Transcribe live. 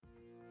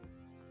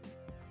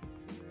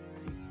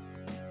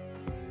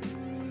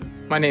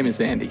My name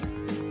is Andy.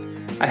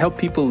 I help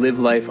people live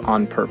life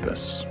on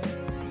purpose.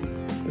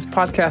 This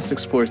podcast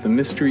explores the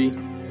mystery,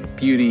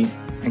 beauty,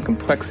 and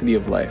complexity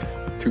of life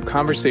through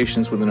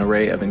conversations with an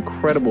array of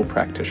incredible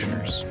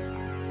practitioners,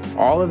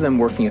 all of them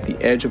working at the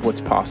edge of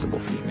what's possible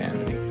for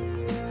humanity.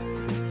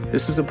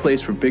 This is a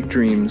place for big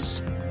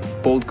dreams,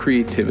 bold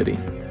creativity,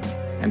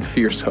 and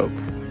fierce hope.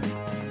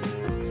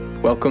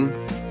 Welcome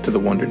to the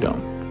Wonder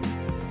Dome.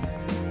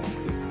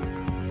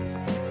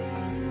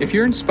 If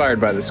you're inspired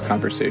by this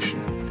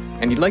conversation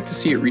and you'd like to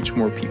see it reach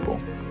more people,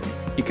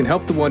 you can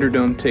help the Wonder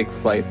Dome take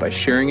flight by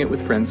sharing it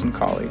with friends and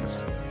colleagues,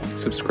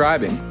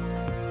 subscribing,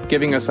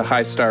 giving us a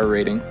 5-star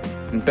rating,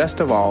 and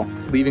best of all,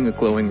 leaving a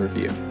glowing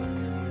review.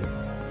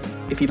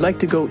 If you'd like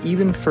to go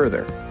even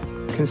further,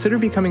 consider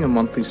becoming a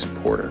monthly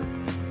supporter.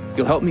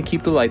 You'll help me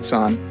keep the lights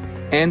on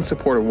and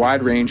support a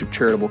wide range of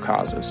charitable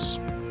causes.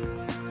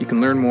 You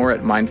can learn more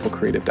at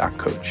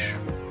mindfulcreative.coach.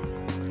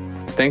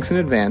 Thanks in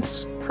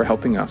advance for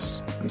helping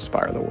us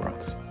inspire the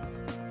world.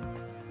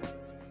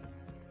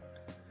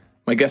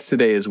 My guest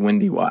today is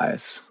Wendy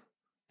Wise.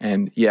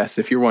 And yes,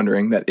 if you're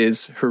wondering, that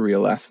is her real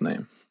last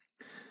name.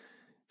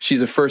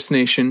 She's a First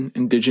Nation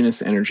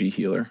Indigenous energy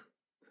healer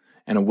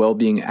and a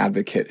well-being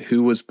advocate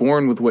who was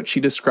born with what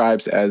she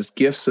describes as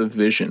gifts of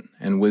vision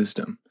and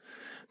wisdom,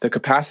 the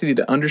capacity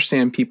to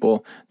understand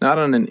people not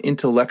on an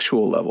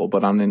intellectual level,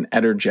 but on an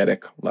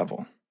energetic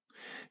level.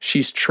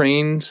 She's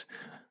trained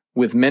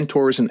with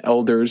mentors and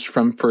elders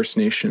from First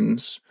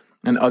Nations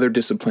and other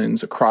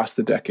disciplines across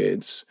the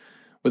decades,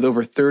 with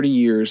over 30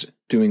 years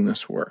doing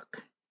this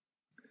work.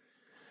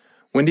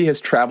 Wendy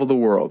has traveled the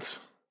world,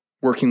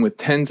 working with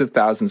tens of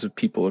thousands of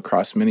people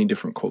across many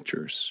different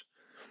cultures.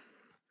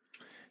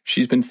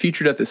 She's been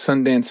featured at the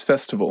Sundance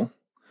Festival,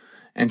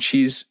 and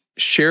she's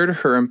shared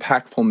her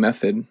impactful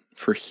method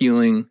for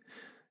healing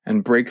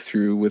and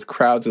breakthrough with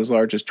crowds as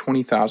large as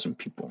 20,000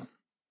 people.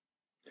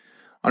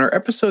 On our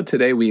episode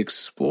today, we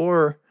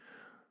explore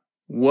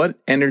what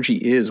energy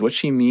is, what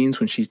she means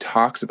when she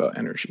talks about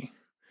energy,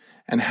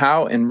 and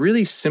how, in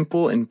really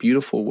simple and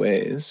beautiful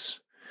ways,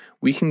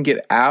 we can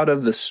get out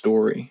of the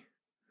story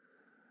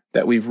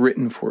that we've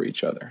written for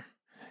each other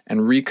and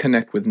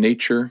reconnect with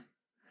nature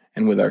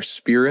and with our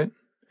spirit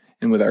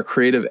and with our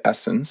creative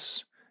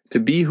essence to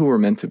be who we're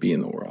meant to be in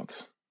the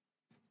world.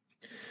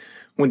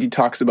 Wendy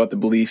talks about the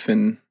belief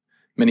in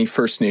many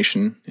First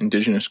Nation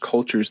Indigenous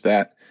cultures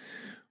that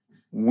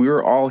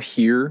we're all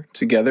here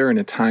together in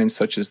a time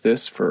such as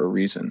this for a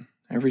reason,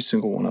 every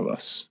single one of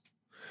us,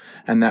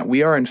 and that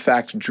we are in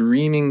fact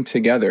dreaming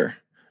together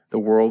the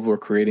world we're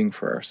creating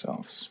for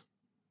ourselves.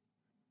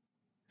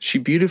 She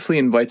beautifully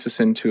invites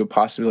us into a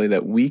possibility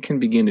that we can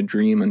begin to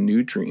dream a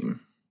new dream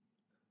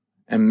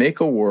and make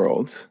a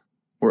world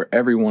where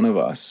every one of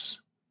us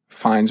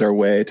finds our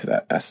way to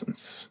that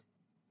essence.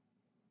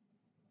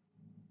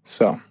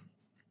 So,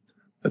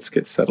 let's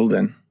get settled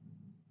in.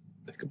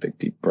 Take a big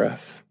deep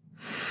breath.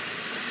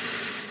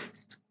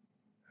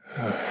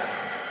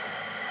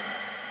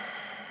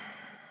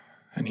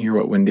 And hear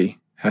what Wendy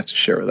has to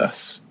share with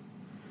us.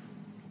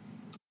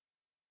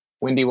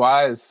 Wendy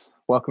Wise,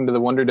 welcome to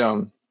the Wonder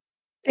Dome.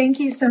 Thank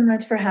you so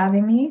much for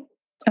having me.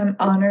 I'm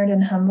honored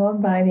and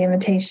humbled by the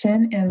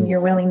invitation and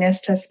your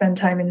willingness to spend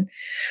time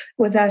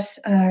with us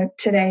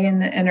today in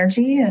the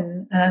energy,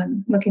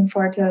 and looking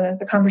forward to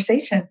the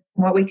conversation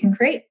and what we can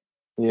create.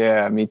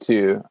 Yeah, me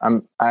too.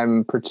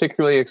 I'm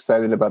particularly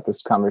excited about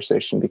this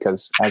conversation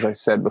because, as I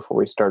said before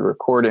we started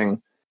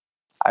recording,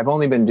 I've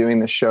only been doing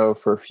the show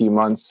for a few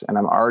months, and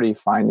I'm already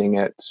finding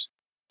it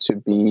to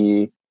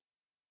be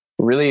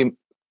really,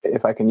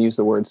 if I can use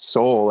the word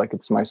soul, like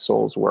it's my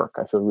soul's work.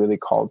 I feel really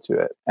called to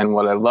it. And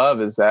what I love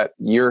is that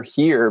you're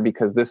here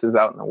because this is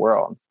out in the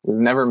world. We've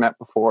never met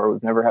before.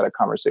 We've never had a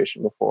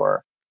conversation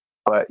before,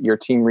 but your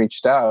team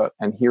reached out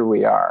and here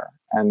we are.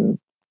 And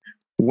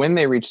when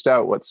they reached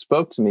out, what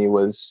spoke to me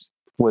was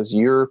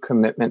your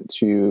commitment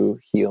to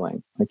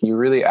healing. Like, you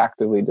really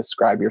actively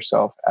describe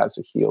yourself as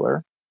a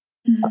healer.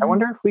 Mm-hmm. I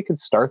wonder if we could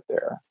start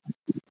there.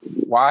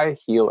 Why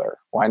healer?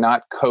 Why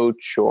not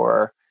coach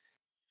or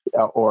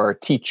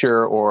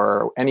teacher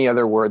or any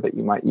other word that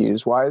you might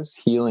use? Why is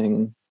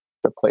healing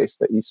the place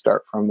that you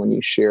start from when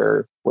you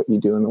share what you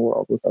do in the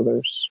world with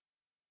others?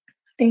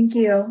 Thank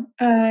you.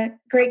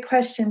 Great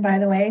question, by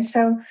the way.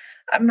 So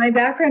my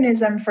background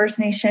is I'm First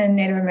Nation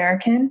Native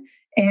American,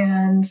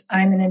 and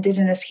I'm an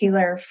Indigenous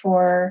healer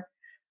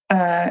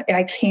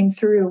I came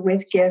through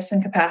with gifts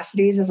and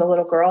capacities as a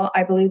little girl.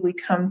 I believe we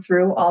come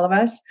through, all of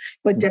us,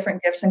 with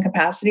different gifts and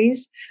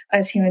capacities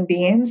as human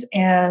beings.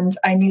 And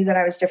I knew that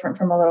I was different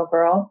from a little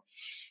girl.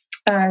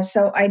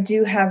 So I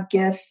do have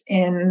gifts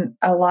in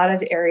a lot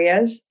of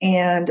areas.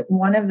 And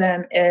one of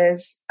them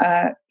is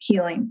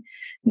healing.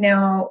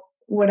 Now,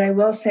 what I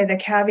will say, the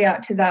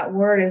caveat to that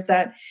word is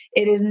that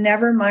it is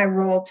never my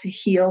role to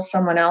heal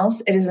someone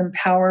else. It is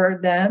empower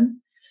them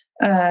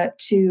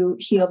to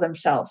heal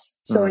themselves.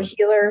 So a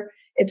healer,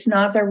 it's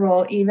not their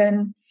role.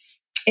 Even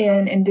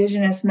in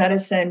Indigenous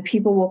medicine,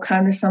 people will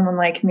come to someone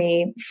like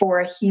me for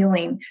a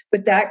healing,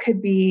 but that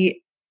could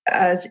be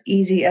as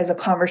easy as a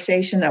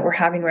conversation that we're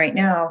having right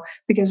now,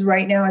 because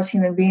right now as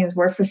human beings,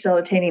 we're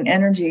facilitating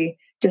energy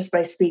just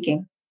by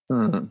speaking.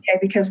 Okay,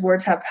 because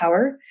words have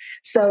power.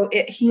 So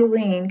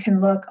healing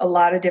can look a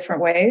lot of different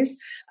ways.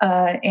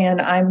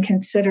 And I'm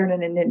considered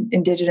an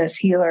indigenous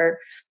healer.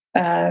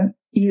 I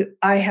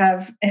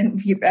have,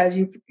 and as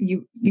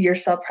you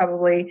yourself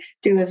probably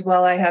do as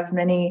well, I have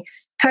many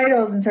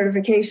titles and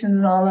certifications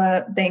and all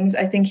the things.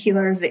 I think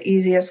healer is the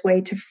easiest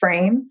way to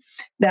frame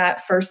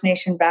that First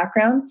Nation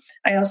background.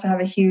 I also have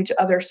a huge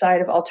other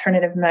side of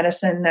alternative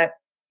medicine that,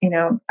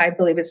 I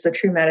believe it's the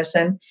true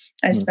medicine.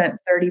 I spent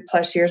 30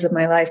 plus years of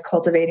my life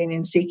cultivating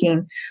and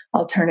seeking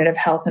alternative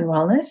health and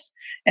wellness.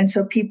 And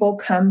so people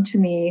come to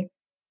me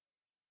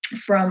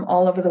from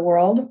all over the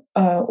world,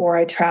 or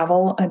I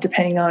travel,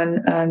 depending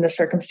on the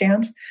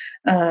circumstance.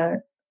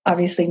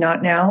 Obviously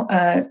not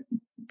now,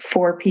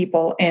 for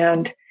people.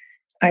 And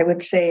I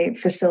would say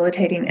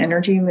facilitating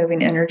energy,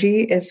 moving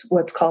energy is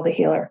what's called a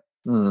healer.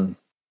 I'm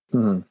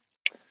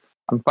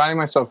finding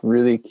myself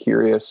really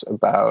curious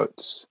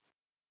about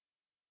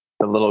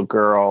the little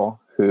girl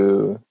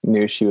who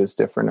knew she was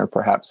different, or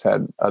perhaps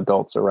had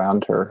adults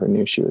around her who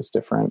knew she was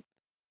different.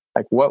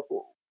 Like what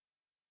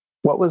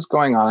was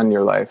going on in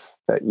your life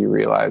that you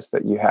realized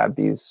that you had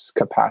these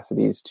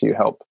capacities to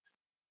help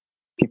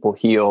people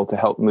heal, to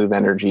help move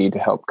energy, to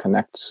help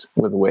connect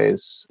with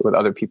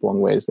other people in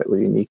ways that were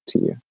unique to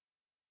you?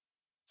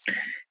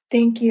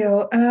 Thank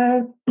you.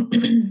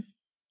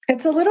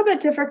 It's a little bit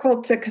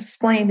difficult to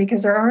explain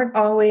because there aren't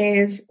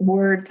always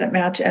words that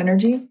match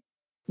energy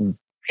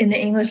in the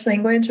English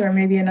language, or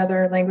maybe in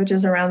other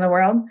languages around the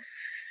world.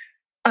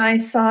 I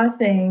saw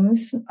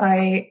things,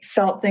 I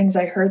felt things,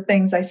 I heard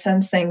things, I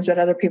sensed things that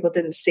other people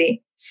didn't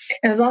see.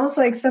 It was almost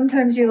like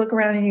sometimes you look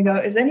around and you go,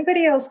 is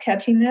anybody else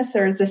catching this,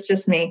 or is this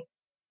just me?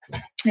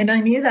 And I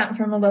knew that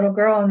from a little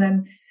girl. And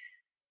then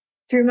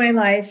through my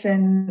life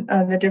and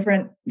the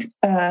different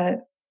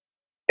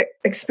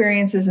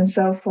experiences and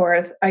so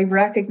forth, I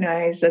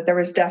recognized that there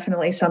was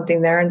definitely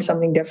something there and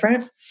something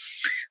different.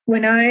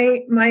 When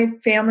my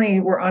family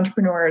were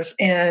entrepreneurs,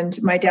 and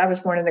my dad was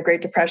born in the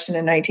Great Depression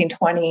in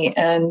 1920.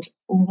 And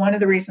one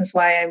of the reasons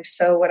why I'm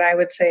so, what I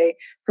would say,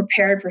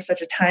 prepared for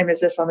such a time as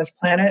this on this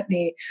planet,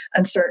 the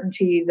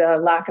uncertainty, the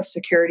lack of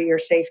security or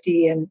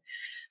safety and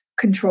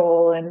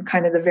control, and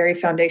kind of the very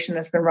foundation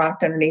that's been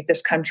rocked underneath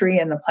this country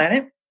and the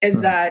planet, is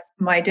that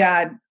my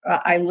dad,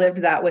 I lived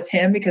that with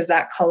him, because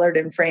that colored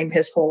and framed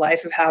his whole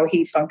life of how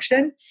he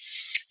functioned.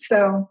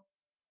 So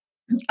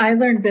I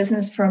learned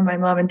business from my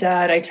mom and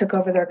dad. I took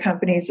over their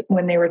companies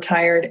when they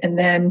retired. And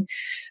then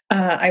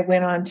I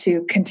went on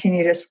to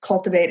continue to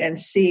cultivate and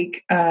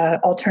seek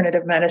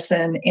alternative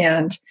medicine,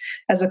 and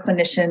as a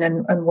clinician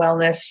and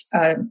wellness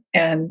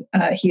and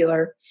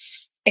healer.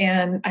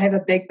 And I have a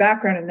big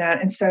background in that.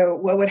 And so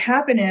what would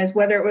happen is,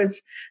 whether it was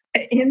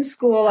in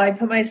school, I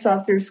put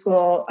myself through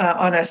school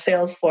on a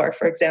sales floor,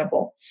 for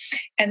example,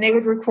 and they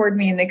would record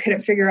me and they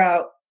couldn't figure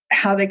out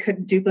how they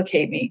could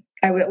duplicate me.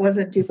 It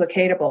wasn't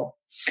duplicatable.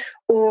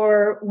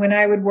 Or when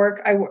I would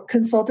work, I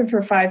consulted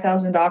for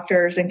 5,000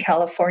 doctors in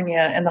California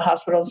and the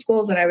hospital and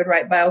schools, and I would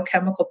write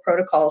biochemical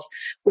protocols,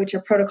 which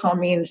a protocol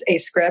means a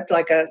script,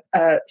 like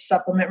a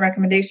supplement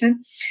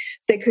recommendation.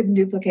 They couldn't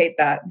duplicate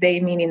that.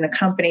 They, meaning the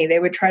company, they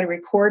would try to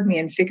record me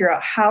and figure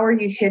out, how are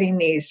you hitting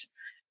these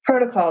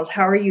protocols?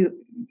 How are you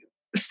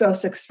so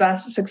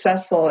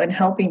successful in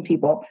helping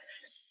people?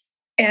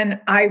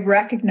 And I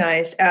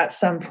recognized at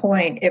some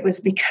point it was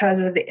because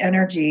of the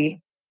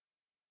energy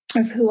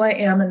of who I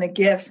am and the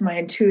gifts, my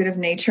intuitive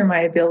nature, my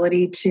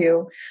ability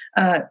to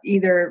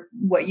either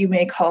what you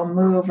may call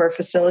move or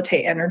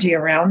facilitate energy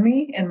around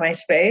me in my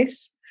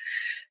space,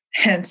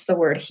 hence the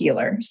word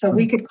healer. So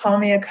we could call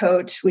me a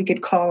coach, we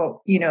could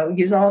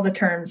use all the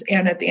terms.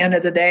 And at the end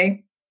of the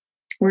day,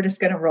 we're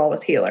just going to roll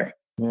with healer.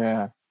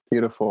 Yeah,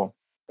 beautiful.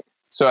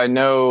 So I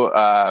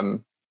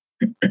know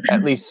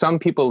at least some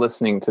people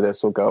listening to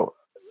this will go,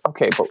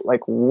 okay, but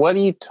like, what are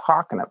you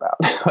talking about?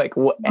 Like,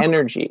 what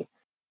energy?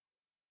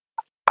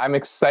 I'm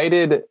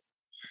excited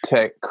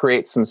to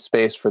create some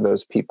space for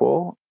those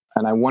people.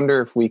 And I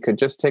wonder if we could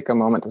just take a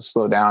moment to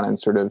slow down and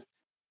sort of,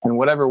 in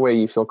whatever way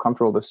you feel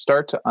comfortable, to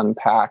start to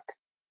unpack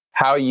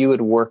how you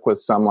would work with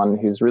someone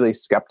who's really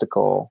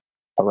skeptical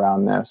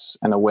around this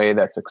in a way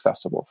that's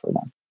accessible for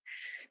them.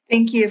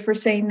 Thank you for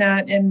saying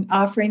that and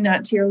offering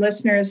that to your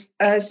listeners,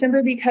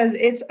 simply because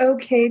it's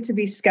okay to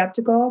be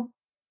skeptical.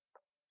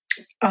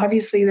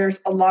 Obviously, there's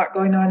a lot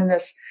going on in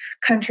this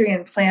country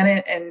and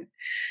planet, and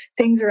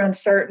things are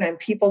uncertain, and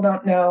people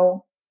don't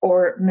know,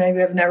 or maybe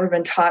have never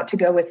been taught to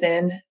go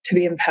within, to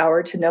be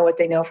empowered, to know what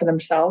they know for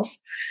themselves,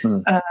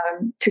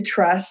 to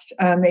trust.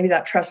 Maybe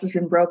that trust has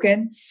been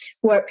broken.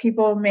 What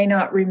people may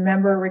not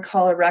remember,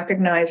 recall, or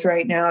recognize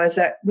right now is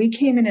that we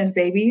came in as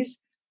babies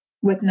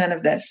with none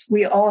of this.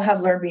 We all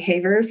have learned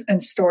behaviors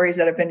and stories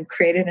that have been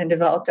created and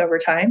developed over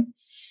time.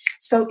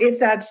 So if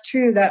that's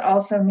true, that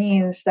also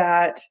means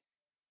that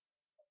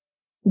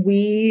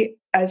we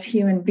as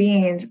human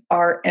beings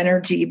are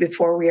energy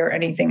before we are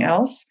anything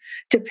else.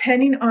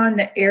 Depending on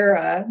the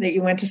era that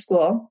you went to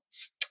school,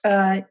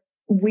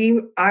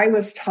 I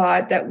was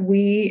taught that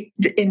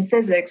in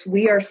physics,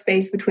 we are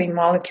space between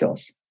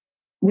molecules.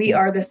 We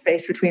are the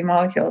space between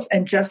molecules.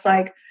 And just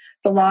like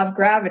the law of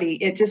gravity,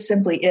 it just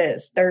simply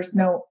is. There's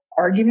no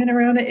argument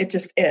around it. It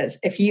just is.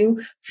 If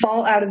you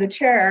fall out of the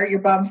chair, your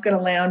bum's going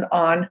to land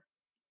on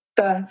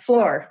the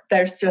floor.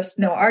 There's just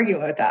no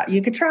argument with that.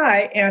 You could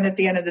try, and at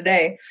the end of the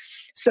day.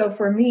 So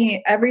for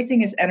me,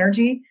 everything is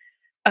energy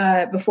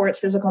before it's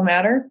physical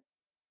matter.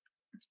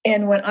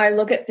 And when I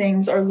look at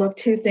things or look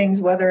to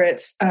things, whether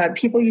it's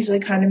people usually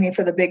come to me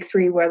for the big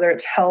three, whether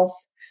it's health,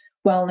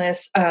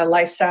 wellness,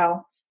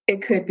 lifestyle,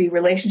 it could be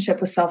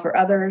relationship with self or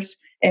others,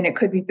 and it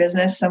could be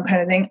business, some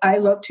kind of thing. I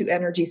look to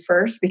energy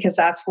first because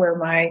that's where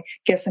my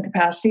gifts and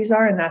capacities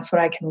are, and that's what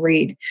I can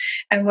read.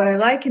 And what I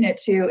liken it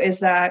to is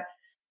that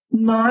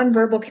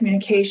nonverbal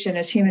communication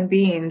as human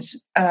beings,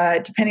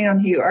 depending on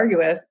who you argue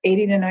with,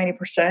 80 to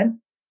 90%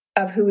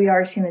 of who we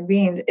are as human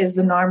beings is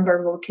the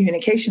nonverbal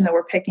communication that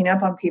we're picking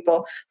up on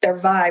people, their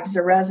vibes,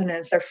 their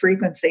resonance, their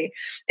frequency.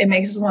 It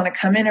makes us want to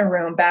come in a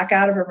room, back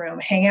out of a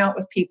room, hang out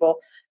with people,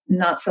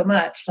 not so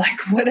much, like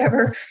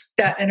whatever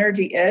that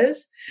energy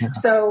is. Yeah.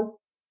 So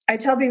I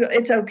tell people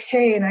it's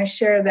okay, and I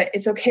share that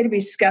it's okay to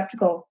be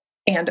skeptical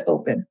and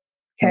open.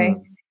 Okay.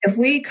 If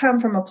we come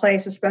from a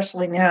place,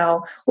 especially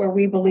now, where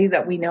we believe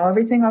that we know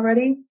everything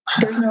already,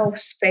 there's no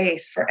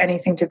space for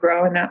anything to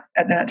grow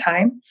at that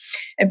time.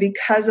 And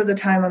because of the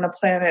time on the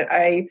planet,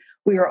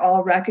 we are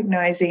all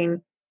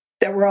recognizing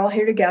that we're all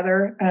here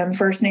together.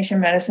 First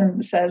Nation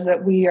medicine says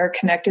that we are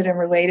connected and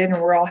related,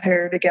 and we're all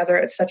here together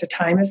at such a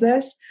time as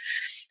this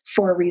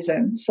for a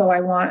reason. So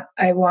I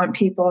want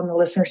people and the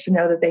listeners to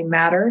know that they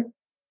matter.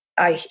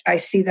 I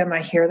see them,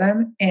 I hear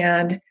them,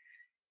 and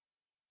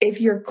if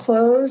you're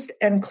closed,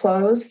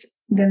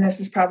 then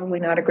this is probably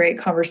not a great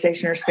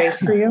conversation or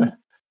space for you.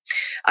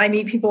 I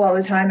meet people all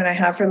the time, and I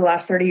have for the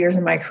last 30 years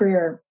of my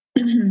career.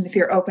 If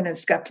you're open and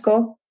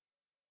skeptical,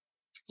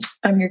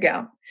 I'm your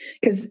gal.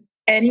 Because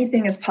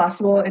anything is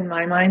possible in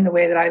my mind, the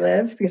way that I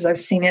live, because I've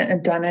seen it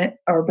and done it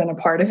or been a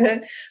part of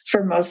it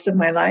for most of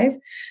my life.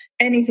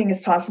 Anything is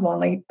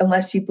possible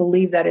unless you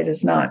believe that it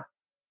is not.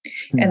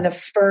 And the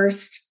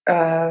first,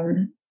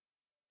 the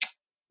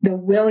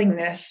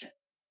willingness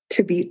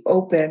to be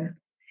open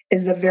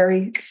is the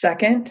very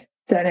second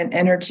that an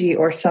energy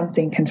or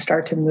something can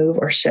start to move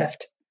or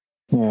shift.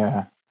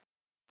 Yeah.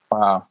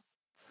 Wow.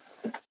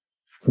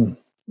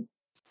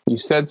 You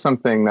said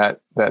something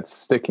that's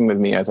sticking with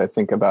me as I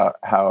think about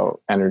how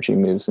energy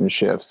moves and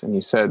shifts. And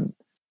you said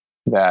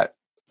that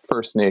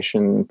First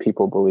Nation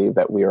people believe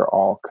that we are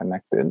all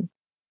connected.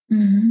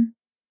 Mm-hmm.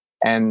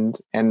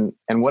 And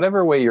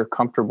whatever way you're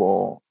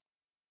comfortable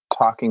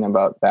talking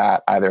about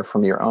that, either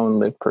from your own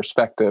lived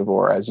perspective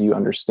or as you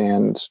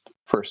understand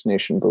First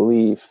Nation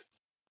belief,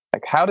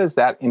 like how does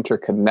that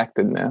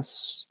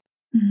interconnectedness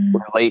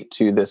relate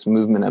to this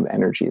movement of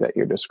energy that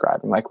you're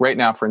describing? Like right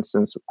now, for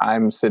instance,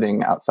 I'm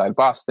sitting outside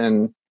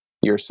Boston,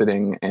 you're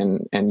sitting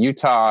in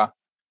Utah.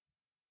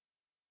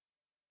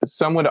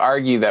 Some would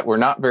argue that we're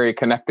not very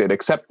connected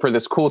except for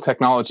this cool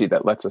technology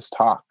that lets us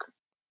talk.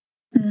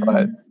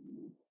 But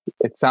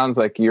it sounds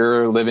like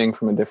you're living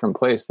from a different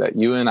place, that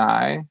you and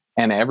I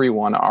and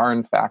everyone are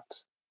in fact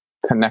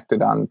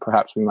connected on,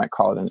 perhaps we might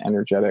call it an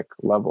energetic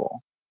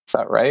level. Is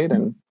that right?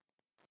 And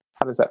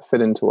how does that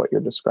fit into what you're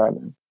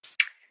describing?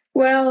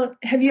 Well,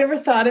 have you ever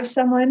thought of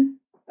someone,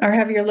 or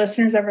have your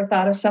listeners ever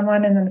thought of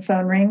someone and then the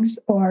phone rings,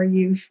 or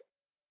you've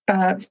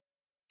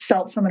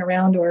felt someone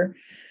around, or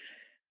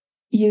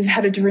you've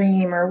had a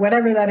dream or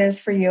whatever that is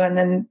for you, and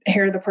then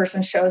here the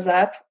person shows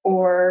up,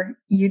 or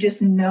you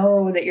just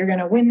know that you're going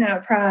to win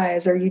that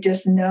prize, or you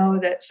just know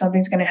that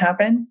something's going to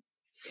happen?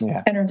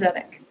 Yeah.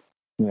 Energetic.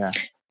 Yeah.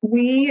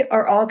 We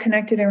are all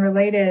connected and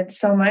related,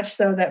 so much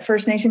so that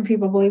First Nation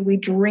people believe we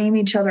dream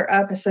each other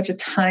up at such a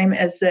time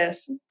as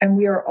this. And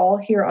we are all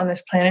here on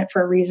this planet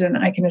for a reason,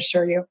 I can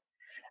assure you,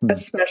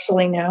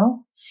 especially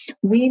now.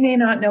 We may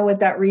not know what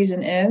that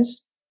reason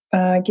is,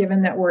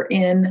 given that we're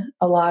in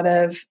a lot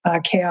of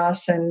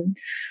chaos and,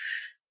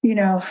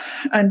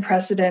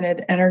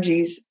 unprecedented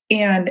energies,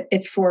 and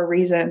it's for a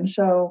reason.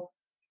 So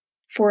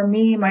for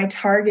me, my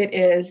target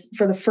is,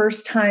 for the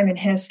first time in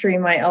history,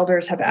 my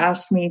elders have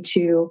asked me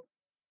to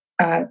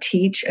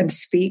teach and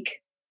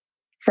speak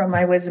from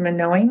my wisdom and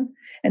knowing.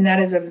 And that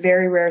is a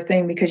very rare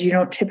thing, because you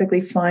don't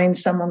typically find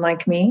someone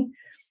like me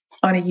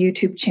on a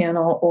YouTube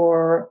channel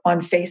or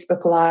on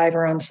Facebook Live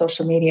or on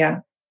social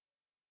media.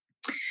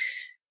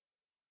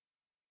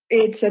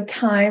 It's a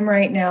time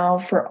right now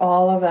for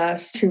all of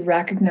us to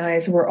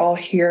recognize we're all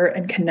here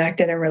and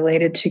connected and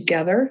related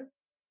together,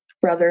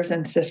 brothers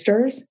and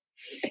sisters,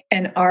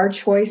 and our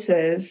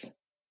choices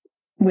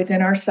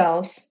within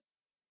ourselves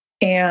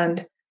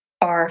and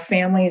our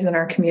families and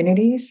our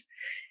communities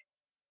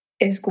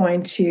is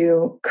going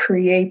to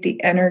create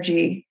the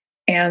energy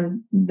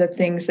and the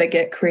things that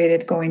get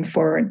created going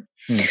forward.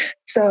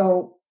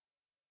 So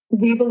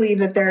we believe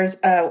that there's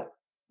a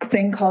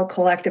thing called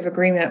collective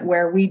agreement,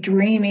 where we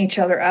dream each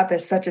other up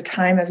as such a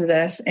time as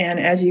this. And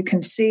as you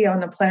can see on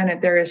the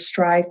planet, there is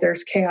strife,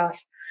 there's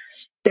chaos,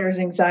 there's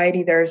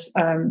anxiety, there's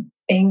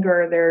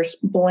anger, there's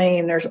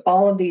blame, there's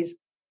all of these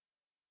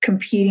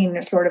competing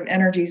sort of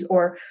energies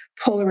or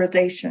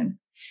polarization.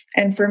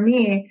 And for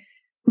me,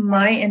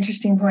 my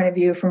interesting point of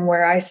view from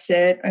where I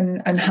sit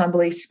and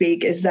humbly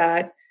speak is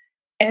that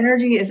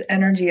energy is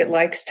energy. It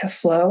likes to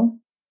flow.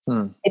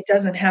 It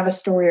doesn't have a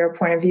story or a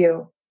point of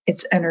view.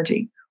 It's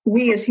energy.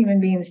 We as human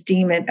beings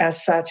deem it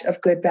as such,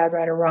 of good, bad,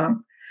 right, or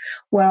wrong.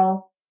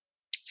 Well,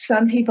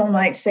 some people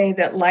might say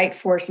that light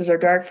forces or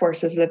dark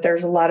forces, that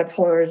there's a lot of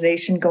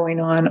polarization going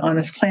on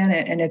this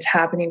planet, and it's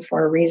happening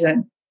for a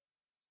reason.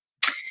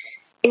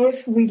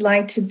 If we'd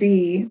like to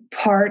be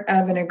part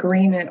of an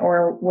agreement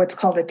or what's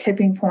called a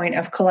tipping point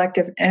of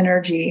collective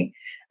energy,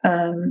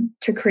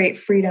 to create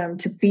freedom,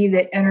 to be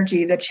the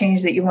energy, the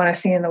change that you want to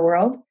see in the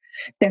world,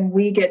 then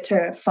we get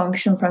to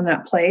function from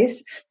that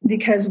place,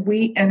 because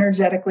we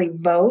energetically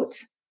vote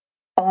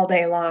all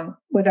day long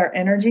with our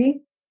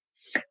energy.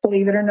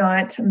 Believe it or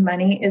not,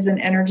 money is an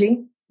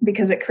energy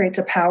because it creates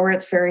a power.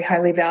 It's very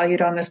highly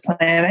valued on this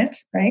planet,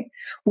 right?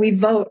 We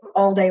vote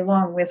all day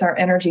long with our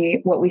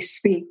energy, what we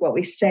speak, what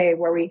we say,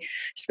 where we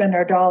spend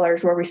our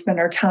dollars, where we spend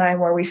our time,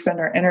 where we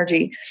spend our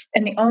energy.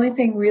 And the only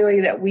thing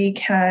really that we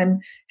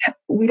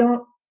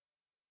don't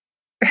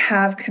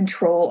have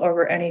control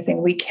over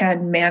anything. We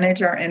can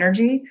manage our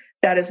energy.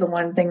 That is the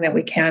one thing that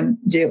we can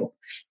do.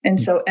 And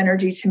so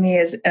energy to me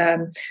is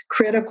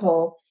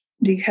critical,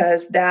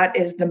 because that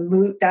is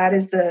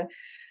the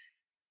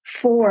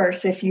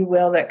force, if you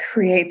will, that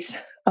creates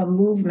a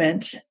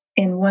movement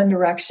in one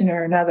direction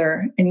or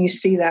another. And you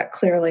see that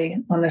clearly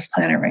on this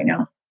planet right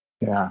now.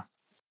 Yeah.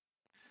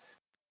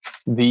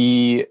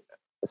 The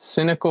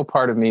cynical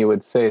part of me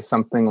would say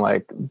something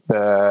like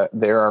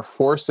there are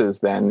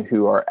forces then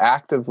who are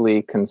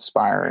actively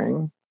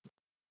conspiring,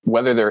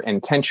 whether they're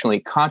intentionally,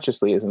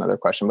 consciously is another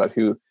question, but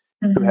who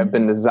have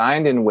been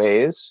designed in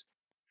ways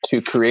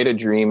to create a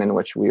dream in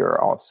which we are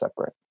all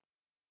separate.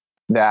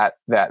 That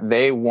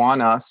they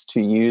want us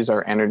to use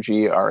our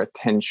energy, our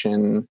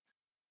attention,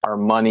 our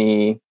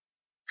money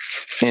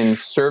in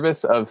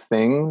service of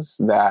things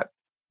that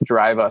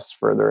drive us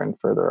further and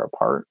further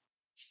apart.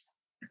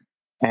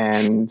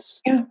 And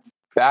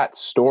that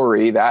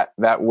story,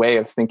 that way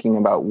of thinking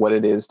about what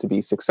it is to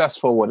be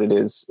successful, what it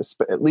is,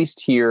 at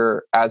least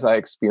here as I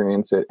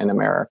experience it in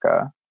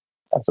America,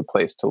 as a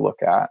place to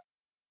look at,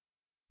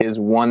 is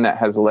one that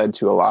has led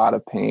to a lot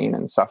of pain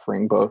and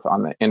suffering, both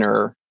on the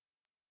inner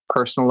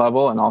personal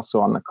level and also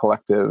on the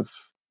collective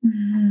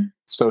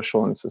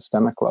social and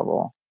systemic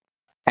level.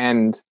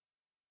 And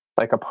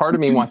like a part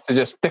of me wants to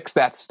just fix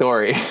that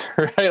story,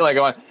 right? Like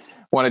I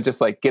want to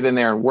just like get in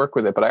there and work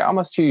with it. But I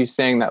almost hear you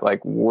saying that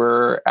like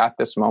we're at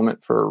this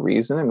moment for a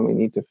reason and we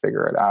need to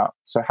figure it out.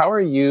 So how are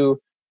you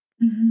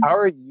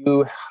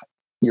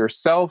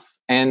yourself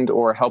and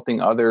or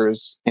helping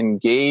others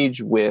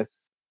engage with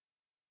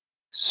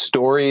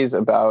stories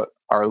about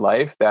our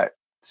life that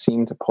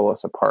seem to pull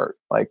us apart?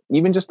 Like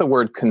even just the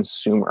word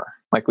consumer,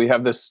 like we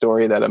have this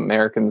story that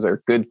Americans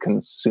are good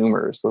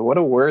consumers. So what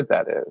a word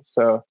that is.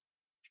 So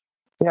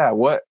yeah,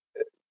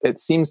 it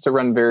seems to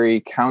run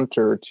very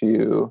counter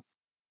to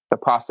the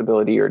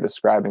possibility you're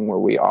describing, where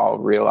we all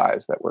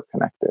realize that we're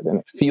connected, and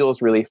it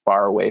feels really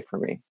far away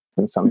from me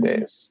in some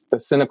days. The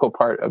cynical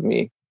part of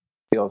me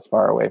feels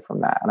far away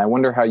from that. And I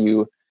wonder how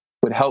you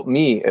would help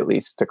me at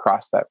least to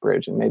cross that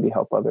bridge and maybe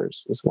help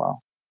others as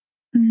well.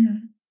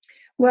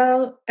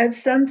 Well, at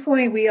some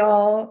point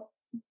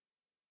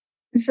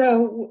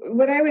so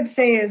what I would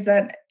say is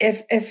that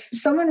if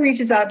someone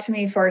reaches out to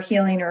me for a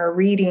healing or a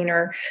reading,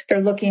 or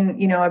they're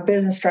looking, a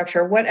business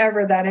structure,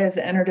 whatever that is,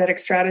 the energetic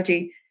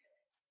strategy,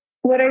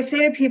 what I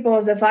say to people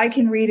is, if I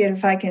can read it,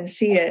 if I can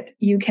see it,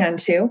 you can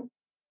too.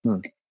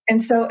 And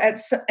so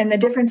and the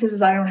difference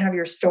is I don't have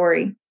your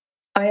story.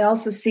 I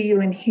also see you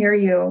and hear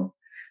you.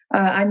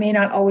 I may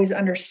not always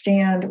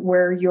understand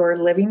where you're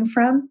living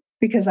from,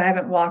 because I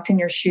haven't walked in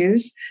your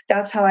shoes.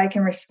 That's how I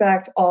can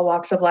respect all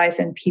walks of life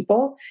and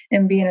people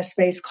and be in a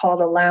space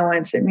called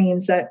allowance. It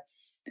means that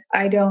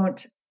I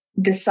don't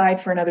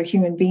decide for another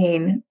human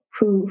being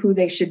who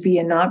they should be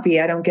and not be.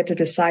 I don't get to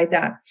decide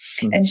that.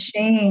 And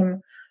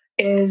shame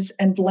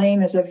and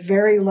blame is a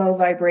very low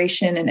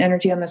vibration and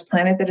energy on this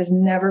planet that is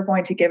never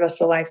going to give us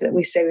the life that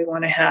we say we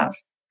want to have.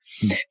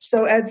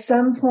 So at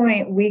some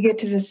point, we get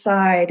to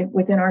decide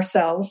within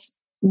ourselves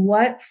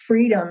what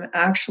freedom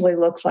actually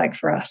looks like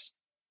for us.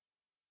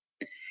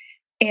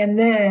 And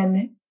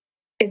then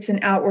it's an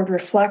outward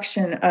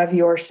reflection of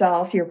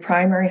yourself, your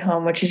primary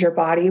home, which is your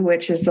body,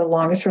 which is the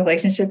longest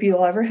relationship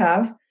you'll ever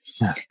have,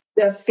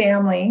 the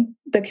family,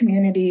 the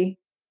community,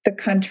 the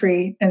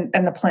country, and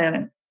the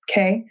planet.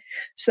 Okay.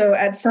 So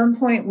at some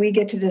point, we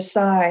get to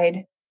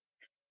decide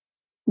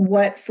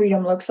what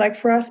freedom looks like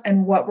for us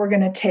and what we're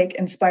going to take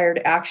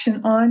inspired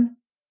action on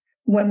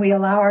when we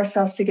allow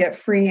ourselves to get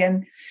free.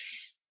 And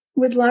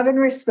with love and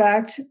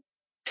respect,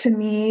 to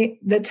me,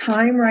 the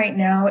time right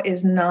now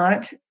is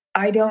not,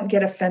 I don't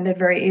get offended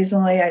very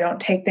easily. I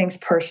don't take things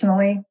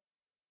personally.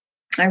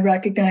 I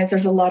recognize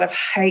there's a lot of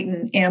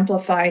heightened,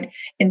 amplified,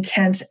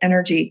 intense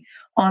energy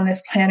on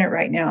this planet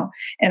right now.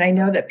 And I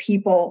know that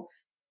people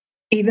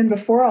even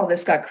before all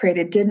this got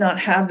created, did not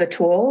have the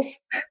tools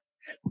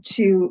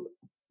to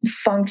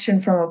function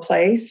from a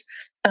place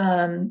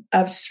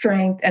of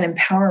strength and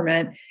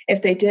empowerment.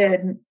 If they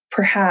did,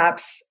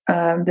 perhaps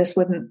things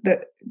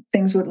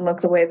wouldn't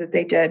look the way that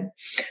they did.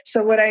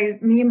 So what I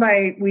mean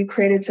by we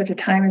created such a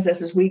time as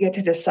this is we get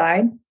to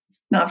decide,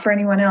 not for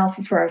anyone else,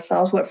 but for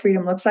ourselves, what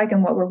freedom looks like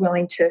and what we're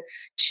willing to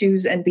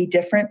choose and be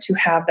different to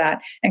have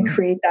that and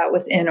create that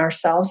within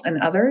ourselves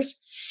and others.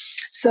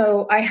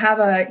 So I have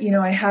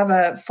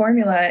a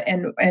formula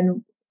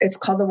and it's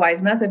called the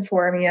WISE method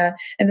formula.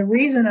 And the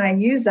reason I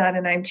use that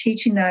and I'm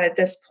teaching that at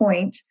this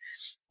point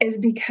is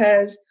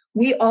because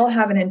we all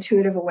have an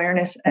intuitive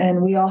awareness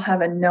and we all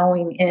have a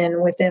knowing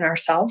within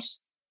ourselves.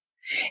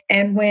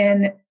 And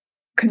when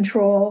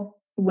control,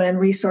 when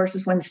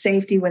resources, when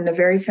safety, when the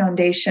very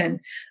foundation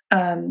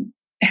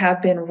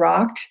have been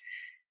rocked,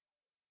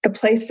 the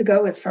place to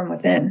go is from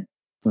within.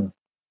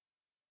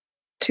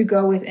 To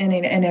go within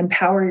and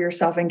empower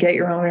yourself and get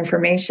your own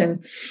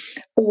information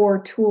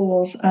or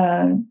tools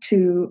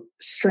to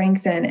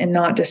strengthen and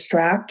not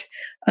distract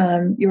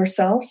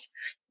yourselves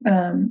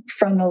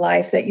from the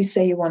life that you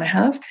say you want to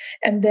have.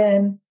 And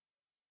then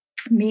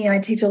I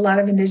teach a lot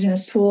of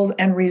Indigenous tools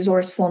and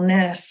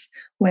resourcefulness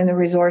when the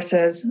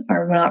resources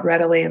are not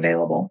readily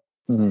available.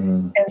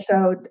 And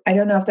so I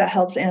don't know if that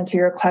helps answer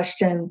your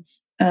question,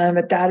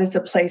 but that is the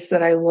place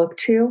that I look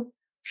to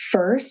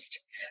first.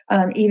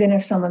 Even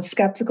if someone's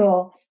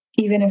skeptical,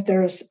 even if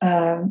there's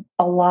a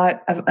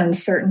lot of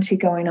uncertainty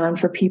going on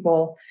for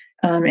people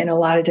in a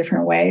lot of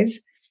different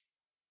ways,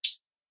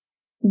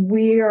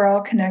 we are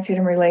all connected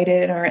and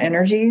related in our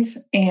energies,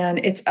 and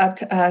it's up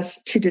to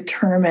us to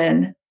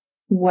determine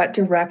what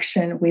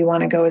direction we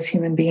want to go as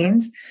human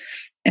beings.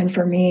 And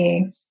for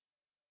me,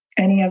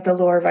 any of the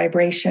lower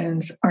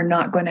vibrations are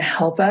not going to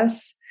help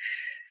us.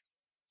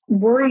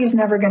 Worry is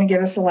never going to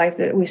give us the life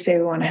that we say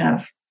we want to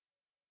have.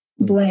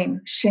 Blame,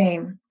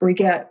 shame,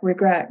 regret,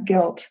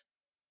 guilt.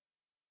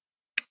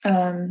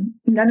 None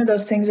of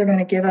those things are going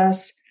to give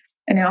us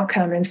an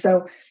outcome. And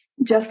so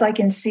just like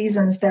in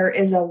seasons, there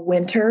is a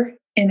winter.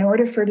 In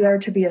order for there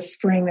to be a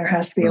spring, there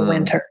has to be a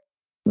winter.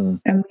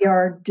 And we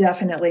are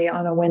definitely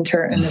on a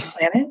winter in this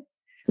planet.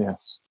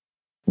 Yes.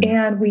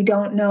 And we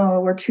don't know,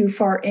 we're too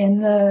far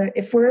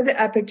if we're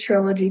the epic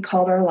trilogy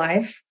called our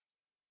life,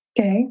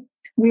 okay,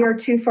 we are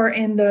too far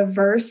in the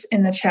verse,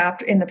 in the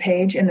chapter, in the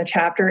page, in the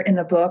chapter, in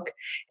the book,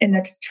 in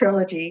the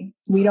trilogy.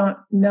 We don't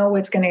know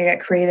what's going to get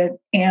created.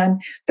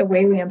 And the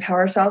way we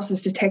empower ourselves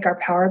is to take our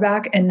power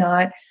back and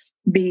not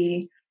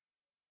be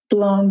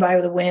blown by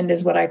the wind,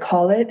 is what I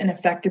call it, and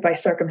affected by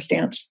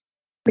circumstance.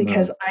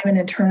 Because I'm an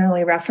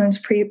internally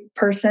referenced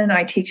person.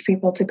 I teach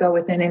people to go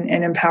within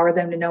and empower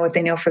them to know what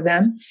they know for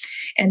them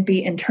and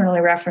be internally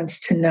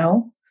referenced to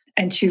know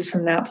and choose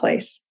from that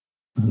place.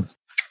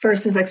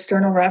 Versus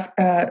external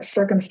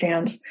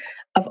circumstance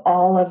of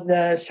all of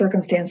the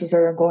circumstances that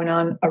are going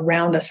on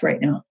around us right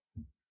now.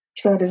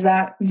 So does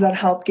that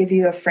help give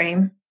you a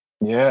frame?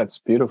 Yeah, it's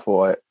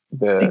beautiful.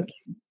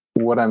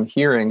 What I'm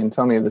hearing, and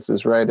tell me if this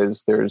is right,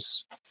 is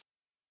there's,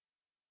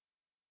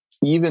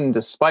 even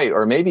despite,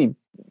 or maybe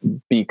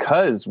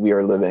because we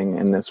are living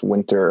in this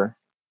winter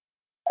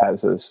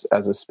as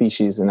a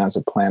species and as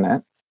a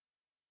planet,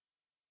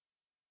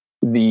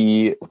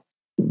 the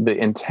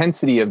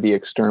intensity of the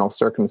external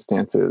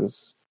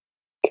circumstances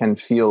can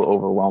feel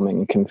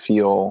overwhelming, can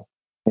feel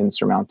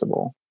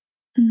insurmountable.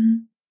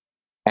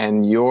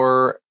 And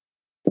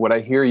what I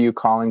hear you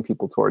calling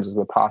people towards is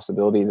the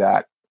possibility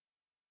that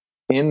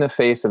in the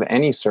face of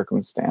any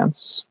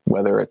circumstance,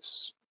 whether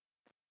it's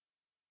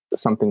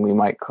something we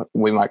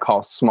might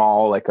call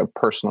small, like a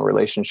personal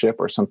relationship,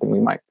 or something we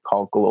might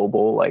call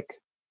global,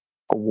 like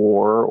a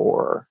war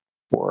or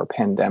a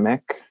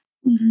pandemic,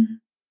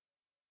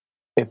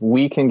 if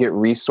we can get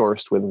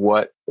resourced with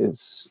what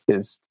is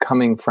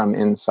coming from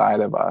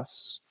inside of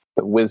us,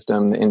 the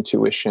wisdom, the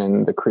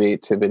intuition, the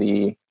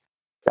creativity,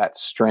 that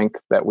strength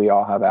that we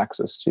all have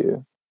access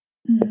to,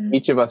 if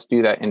each of us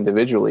do that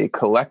individually,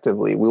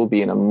 collectively, we'll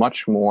be in a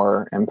much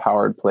more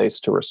empowered place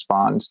to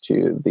respond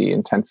to the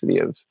intensity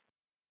of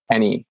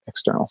any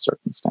external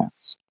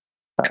circumstance.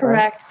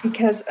 Correct, right?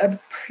 Because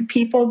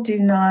people do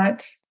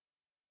not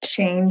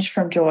change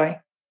from joy.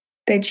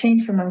 They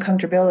change from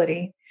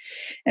uncomfortability.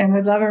 And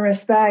with love and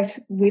respect,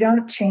 we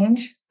don't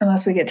change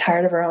unless we get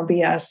tired of our own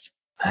BS.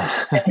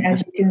 And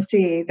as you can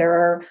see, there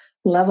are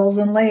levels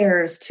and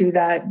layers to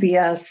that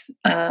BS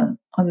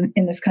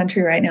in this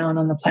country right now and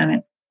on the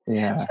planet.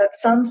 Yeah. So at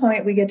some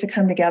point, we get to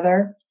come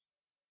together,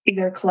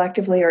 either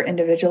collectively or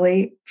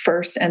individually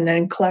first, and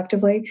then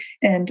collectively,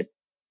 and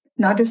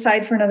not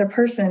decide for another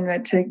person,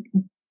 but to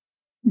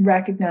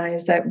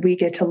recognize that we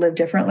get to live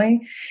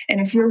differently.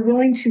 And if you're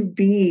willing to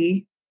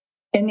be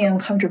in the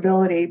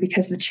uncomfortability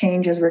because the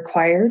change is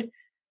required,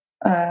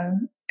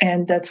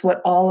 and that's what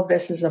all of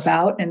this is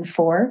about and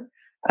for,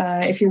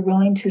 if you're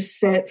willing to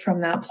sit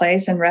from that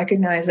place and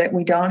recognize that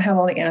we don't have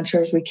all the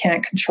answers, we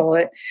can't control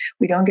it,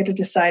 we don't get to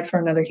decide for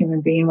another human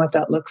being what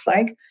that looks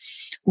like,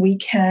 we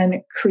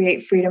can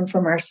create freedom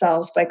from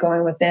ourselves by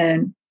going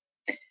within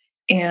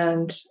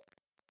and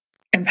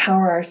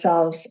empower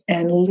ourselves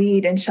and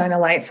lead and shine a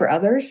light for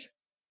others,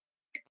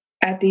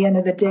 at the end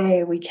of the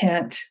day, we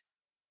can't,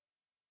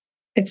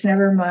 it's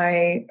never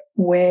my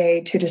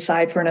way to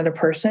decide for another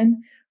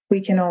person.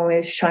 We can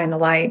always shine the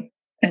light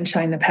and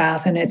shine the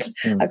path. And it's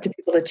up to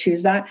people to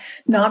choose that,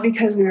 not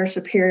because we are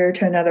superior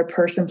to another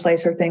person,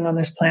 place, or thing on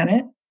this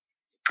planet,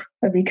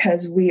 but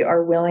because we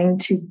are willing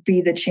to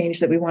be the change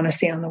that we want to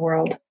see on the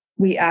world.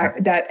 We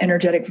act that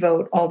energetic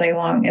vote all day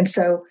long. And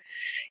so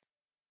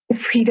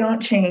we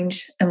don't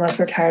change unless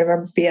we're tired of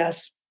our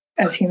BS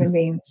as human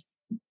beings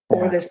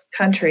or this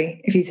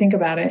country, if you think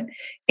about it.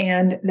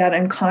 And that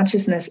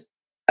unconsciousness,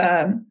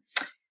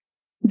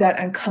 that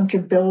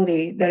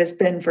uncomfortability that has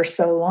been for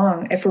so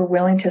long, if we're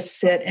willing to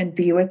sit and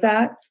be with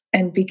that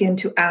and begin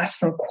to ask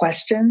some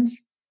questions.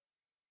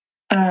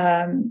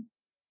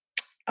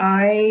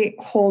 I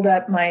hold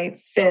up my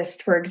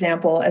fist, for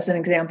example, as an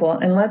example.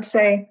 And let's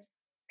say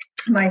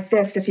my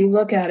fist, if you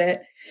look at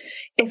it,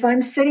 if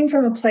I'm sitting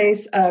from a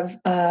place of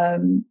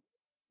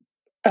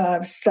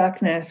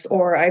stuckness,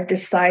 or I've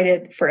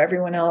decided for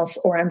everyone else,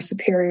 or I'm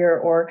superior,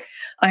 or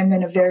I'm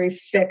in a very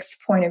fixed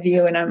point of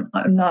view and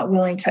I'm not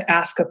willing to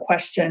ask a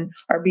question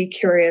or be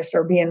curious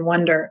or be in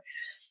wonder,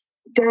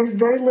 there's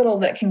very little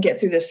that can get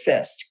through this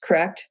fist,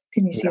 correct?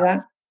 Can you see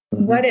that?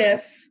 Mm-hmm. What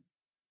if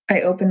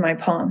I open my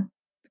palm?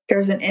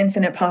 There's an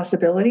infinite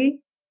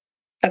possibility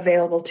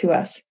available to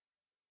us.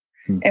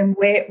 Mm-hmm. And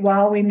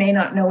while we may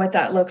not know what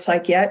that looks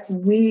like yet,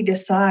 we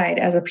decide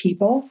as a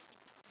people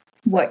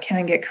what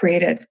can get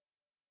created.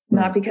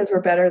 Not because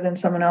we're better than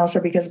someone else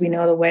or because we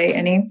know the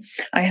way.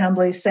 I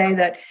humbly say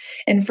that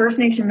in First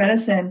Nation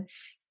medicine,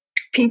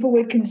 people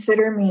would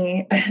consider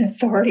me an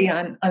authority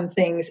on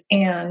things.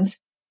 And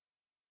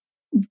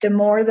the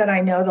more that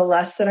I know, the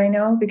less that I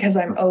know, because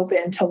I'm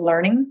open to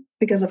learning.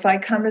 Because if I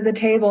come to the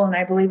table and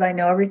I believe I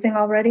know everything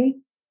already,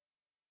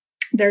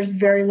 there's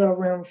very little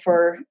room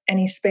for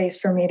any space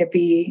for me to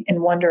be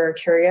in wonder or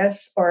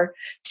curious, or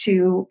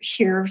to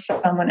hear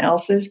someone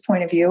else's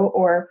point of view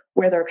or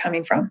where they're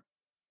coming from.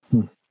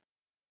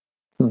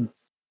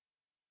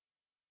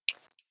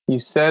 You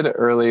said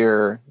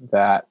earlier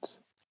that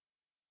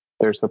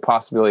there's the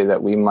possibility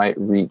that we might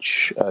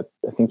reach, I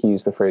think you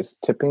used the phrase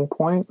tipping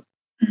point.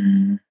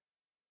 Mm-hmm.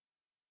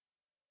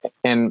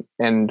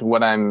 And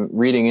what I'm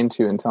reading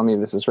into, and tell me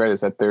if this is right,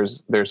 is that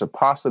there's a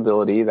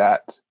possibility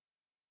that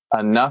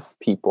enough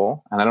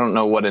people, and I don't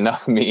know what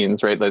enough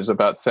means, right? There's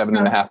about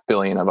 7.5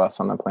 billion of us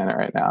on the planet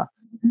right now.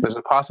 Mm-hmm. There's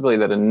a possibility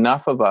that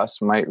enough of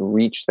us might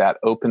reach that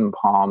open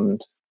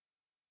palmed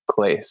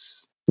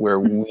place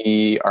where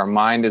our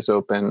mind is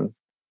open,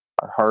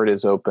 our heart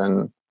is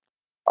open,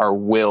 our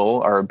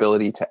will, our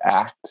ability to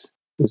act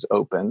is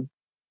open.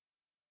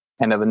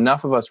 And if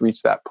enough of us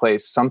reach that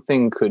place,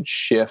 something could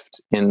shift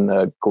in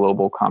the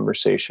global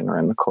conversation or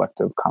in the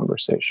collective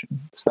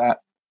conversation. Is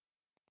that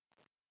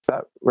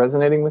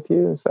resonating with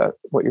you? Is that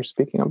what you're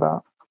speaking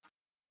about?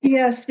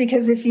 Yes,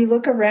 because if you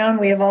look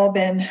around, we have all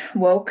been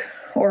woke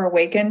or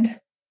awakened.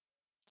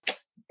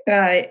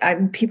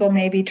 People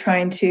may be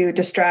trying to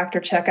distract or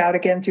check out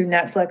again through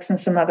Netflix and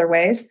some other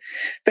ways.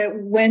 But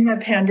when the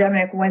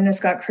pandemic, when this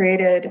got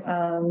created,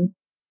 and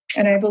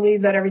I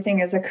believe that everything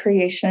is a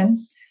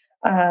creation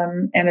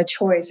and a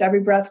choice.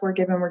 Every breath we're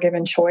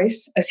given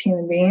choice as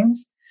human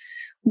beings.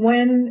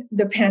 When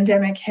the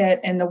pandemic hit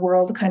and the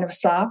world kind of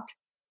stopped,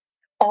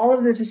 all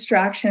of the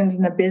distractions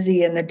and the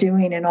busy and the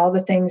doing and all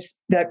the things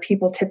that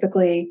people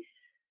typically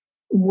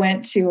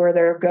went to or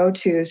their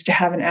go-tos to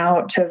have an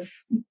out of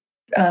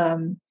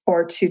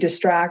or to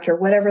distract or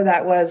whatever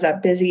that was,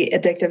 that busy,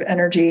 addictive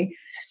energy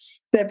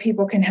that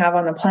people can have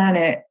on the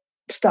planet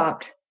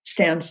stopped,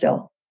 stand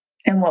still.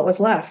 And what was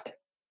left?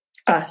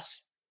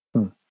 Us.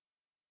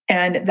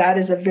 And that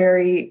is a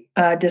very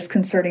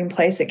disconcerting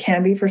place. It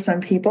can be for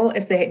some people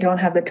if they don't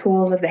have the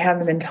tools, if they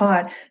haven't been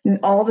taught. And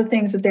all the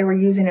things that they were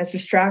using as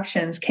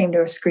distractions came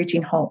to a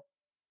screeching halt.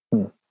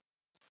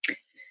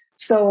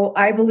 So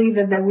I believe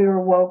that we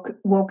were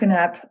woken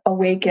up,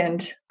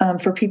 awakened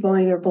for people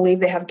who either believe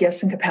they have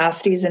gifts and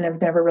capacities and have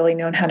never really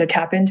known how to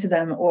tap into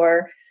them,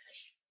 or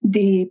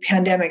the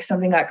pandemic,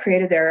 something got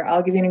created there.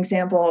 I'll give you an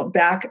example.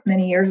 Back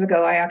many years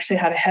ago, I actually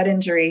had a head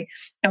injury.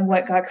 And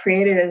what got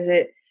created is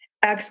it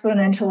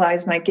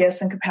exponentialized my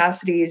gifts and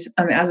capacities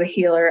as a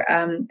healer,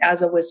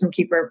 as a wisdom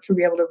keeper, to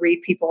be able to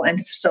read people and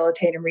to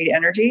facilitate and read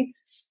energy.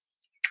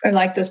 I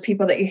like those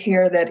people that you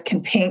hear that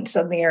can paint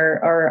something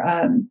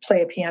or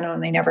play a piano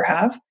and they never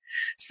have.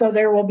 So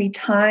there will be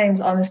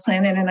times on this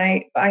planet, and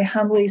I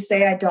humbly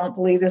say I don't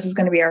believe this is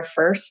going to be our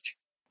first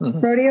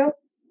rodeo.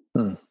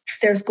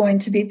 There's going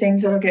to be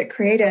things that will get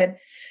created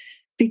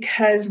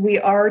because we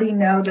already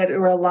know that there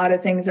were a lot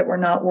of things that were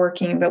not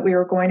working, but we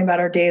were going about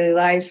our daily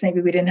lives.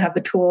 Maybe we didn't have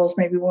the tools.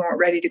 Maybe we weren't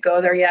ready to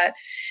go there yet.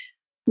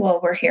 Well,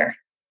 we're here.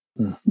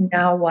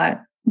 Now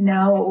what?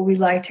 Now what would we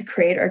like to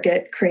create or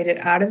get created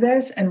out of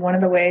this? And one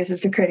of the ways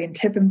is to create a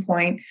tipping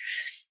point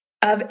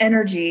of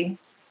energy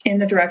in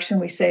the direction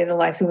we say the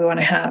life that we want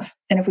to have.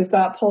 And if we've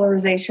got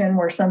polarization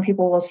where some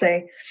people will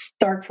say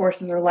dark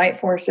forces or light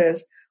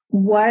forces,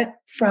 what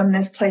from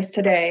this place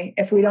today,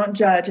 if we don't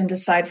judge and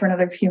decide for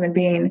another human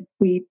being,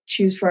 we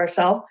choose for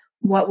ourselves,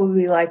 what would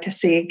we like to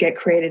see get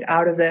created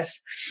out of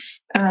this?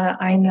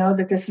 I know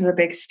that this is a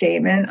big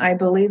statement. I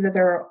believe that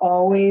there are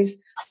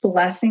always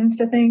blessings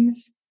to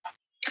things,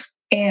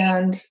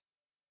 and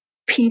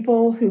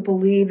people who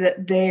believe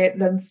that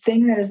the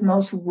thing that is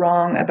most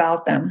wrong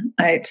about them,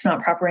 it's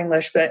not proper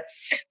English, but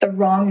the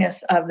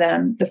wrongness of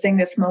them, the thing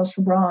that's most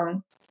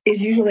wrong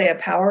is usually a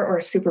power or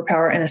a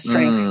superpower and a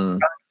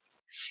strength.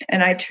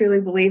 And I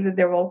truly believe that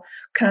there will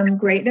come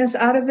greatness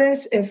out of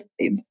this. If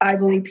I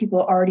believe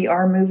people already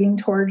are moving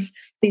towards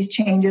these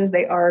changes,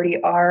 they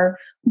already are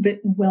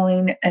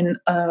willing, and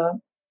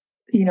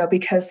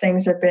because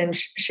things have been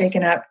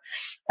shaken up.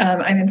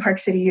 I'm in Park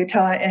City,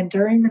 Utah, and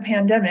during the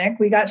pandemic,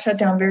 we got shut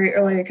down very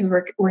early because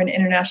we're an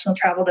international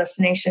travel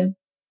destination.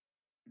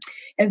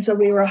 And so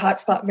we were a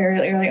hotspot very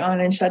early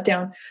on and shut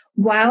down.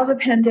 While the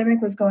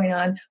pandemic was going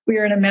on, we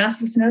were in a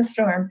massive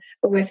snowstorm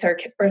with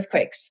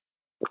earthquakes.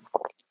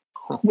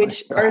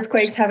 Which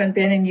earthquakes haven't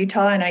been in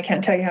Utah, and I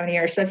can't tell you how many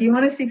years. So if you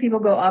want to see people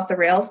go off the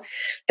rails,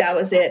 that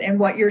was it. And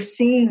what you're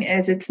seeing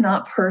is it's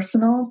not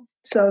personal.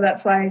 So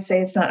that's why I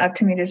say it's not up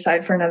to me to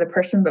decide for another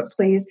person, but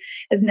please,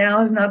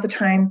 now is not the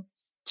time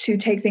to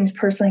take things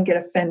personally and get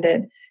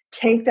offended.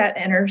 Take that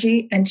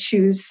energy and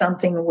choose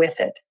something with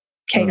it.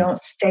 Okay,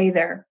 don't stay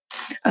there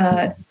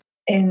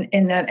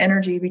in that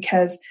energy,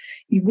 because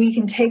we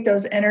can take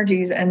those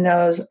energies and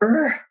those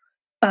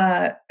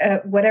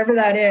whatever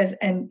that is,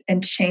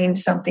 and change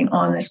something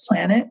on this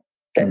planet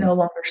that no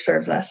longer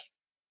serves us.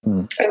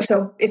 And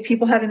so if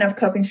people had enough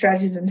coping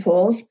strategies and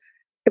tools,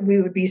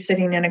 we would be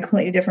sitting in a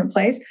completely different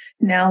place.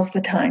 Now's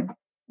the time.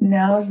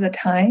 Now is the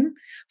time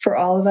for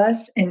all of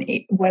us,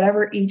 in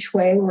whatever each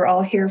way, we're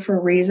all here for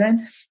a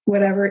reason,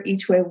 whatever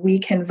each way we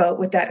can vote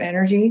with that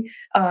energy,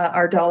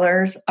 our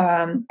dollars,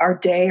 our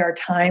day, our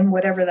time,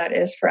 whatever that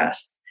is for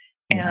us.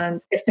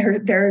 And if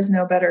there is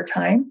no better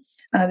time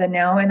than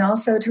now. And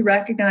also to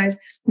recognize,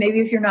 maybe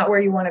if you're not where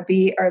you want to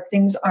be, or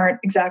things aren't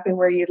exactly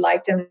where you'd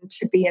like them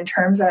to be in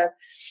terms of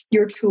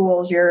your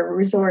tools, your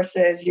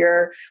resources,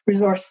 your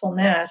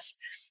resourcefulness.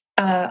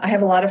 I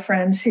have a lot of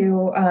friends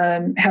who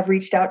have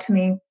reached out to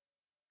me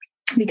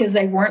because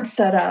they weren't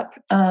set up.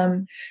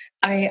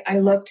 I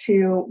look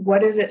to,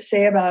 what does it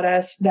say about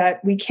us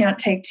that we can't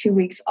take 2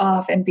 weeks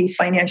off and be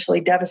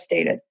financially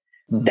devastated?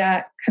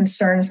 That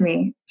concerns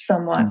me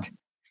somewhat.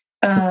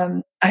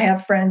 I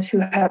have friends who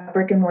have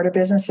brick and mortar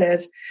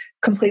businesses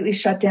completely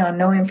shut down,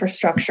 no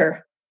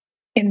infrastructure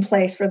in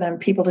place for them,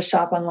 people to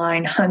shop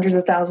online, hundreds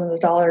of thousands of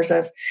dollars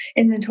of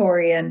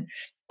inventory, and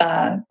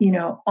on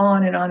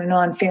and on and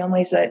on.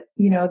 Families that,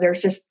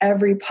 there's just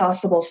every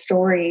possible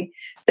story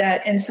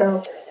that. And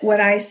so what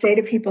I say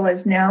to people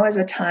is, now is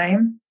a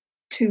time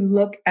to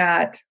look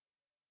at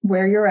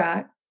where you're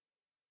at.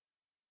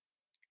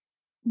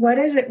 What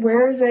is it?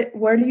 Where is it?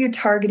 What are you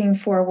targeting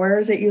for? Where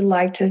is it you'd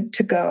like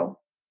to go?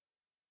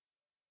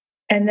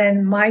 And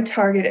then my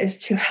target is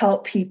to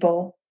help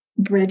people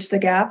bridge the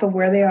gap of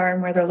where they are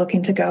and where they're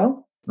looking to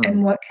go.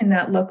 And what can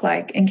that look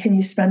like? And can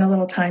you spend a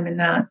little time in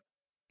that?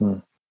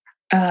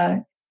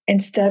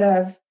 Instead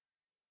of,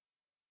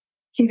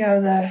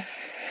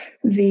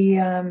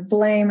 the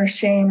blame or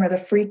shame or the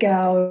freak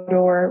out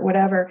or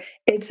whatever.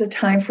 It's a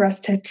time for us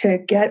to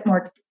get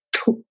more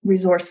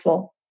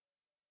resourceful.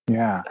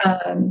 Yeah.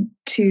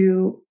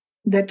 To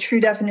the true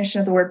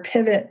definition of the word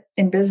pivot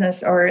in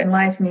business or in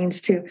life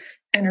means to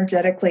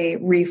energetically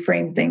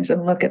reframe things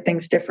and look at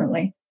things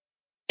differently.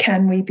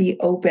 Can we be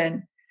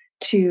open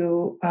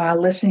to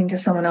listening to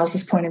someone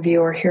else's point of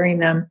view or hearing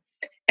them,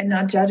 and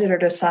not judge it or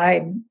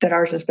decide that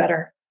ours is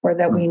better or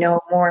that we know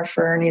more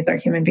for any other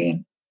human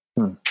being?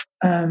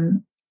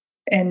 And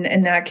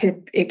that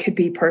could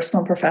be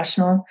personal,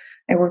 professional.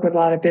 I work with a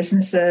lot of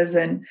businesses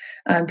and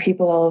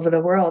people all over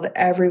the world.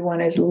 Everyone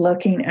is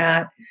looking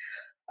at,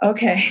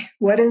 okay,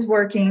 what is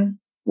working?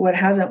 What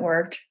hasn't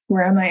worked?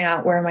 Where am I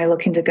at? Where am I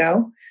looking to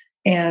go?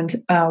 And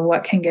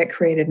what can get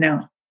created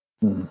now?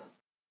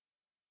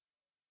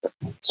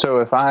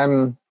 So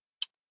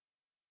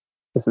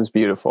this is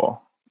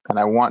beautiful, and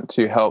I want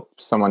to help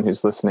someone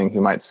who's listening who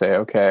might say,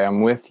 okay,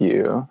 I'm with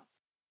you.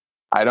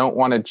 I don't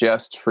want to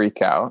just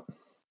freak out.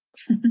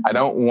 I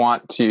don't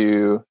want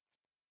to,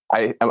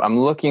 I'm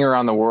looking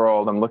around the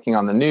world, I'm looking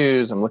on the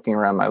news, I'm looking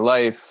around my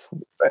life.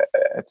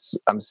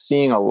 I'm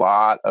seeing a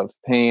lot of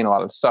pain, a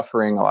lot of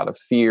suffering, a lot of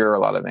fear, a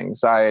lot of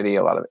anxiety,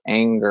 a lot of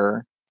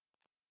anger.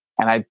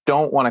 And I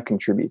don't want to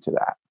contribute to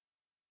that,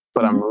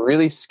 but I'm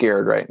really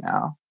scared right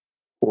now,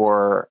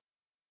 or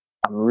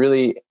I'm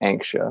really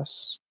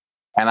anxious,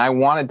 and I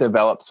want to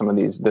develop some of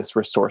this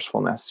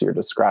resourcefulness you're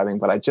describing,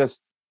 but I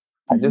just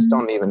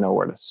don't even know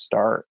where to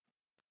start.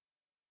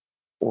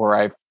 Or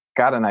I've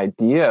got an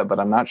idea, but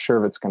I'm not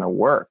sure if it's going to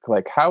work.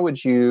 Like, what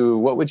would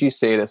you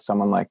say to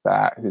someone like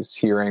that who's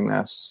hearing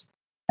this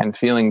and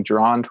feeling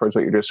drawn towards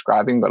what you're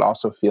describing, but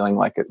also feeling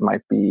like it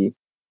might be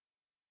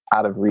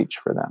out of reach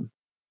for them?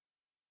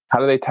 How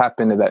do they tap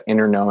into that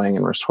inner knowing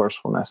and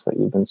resourcefulness that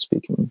you've been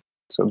speaking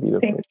so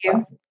beautifully?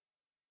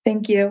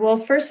 Thank you. Well,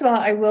 first of all,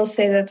 I will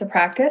say that it's a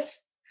practice.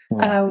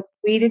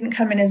 We didn't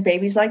come in as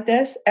babies like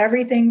this.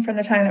 Everything from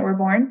the time that we're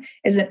born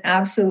is an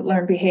absolute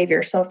learned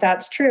behavior. So if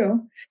that's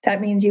true, that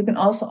means you can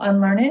also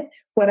unlearn it,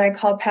 what I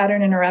call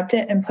pattern interrupt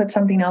it, and put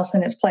something else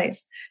in its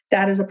place.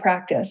 That is a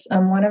practice.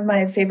 One of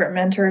my favorite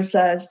mentors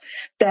says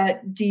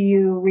that, do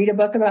you read a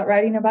book about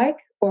riding a bike,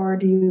 or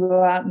do you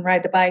go out and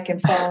ride the bike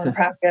and fall and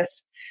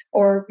practice?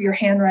 Or your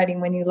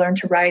handwriting when you learn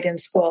to write in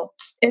school?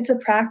 It's a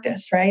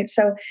practice, right?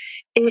 So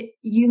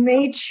you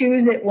may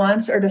choose it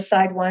once or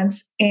decide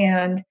once,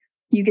 and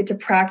you get to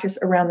practice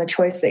around the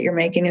choice that you're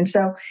making. And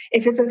so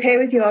if it's okay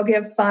with you, I'll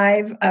give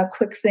 5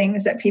 quick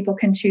things that people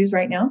can choose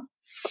right now.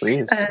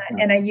 Please.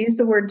 And I use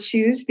the word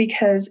choose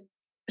because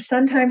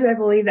sometimes I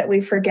believe that we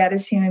forget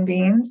as human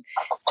beings,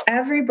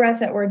 every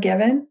breath that we're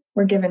given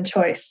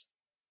choice.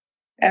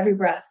 Every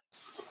breath.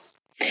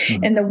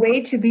 Mm-hmm. And the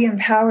way to be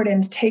empowered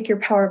and to take your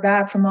power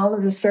back from all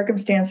of the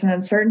circumstance and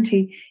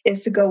uncertainty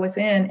is to go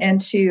within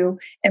and to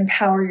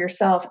empower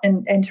yourself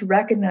and to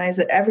recognize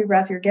that every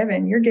breath you're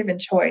given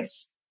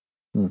choice.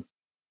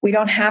 We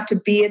don't have to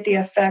be at the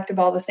effect of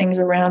all the things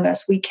around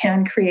us. We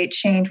can create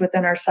change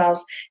within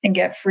ourselves and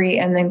get free,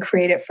 and then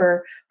create it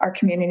for our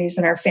communities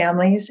and our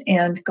families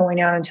and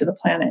going out into the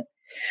planet.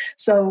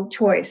 So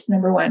choice,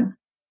 number 1,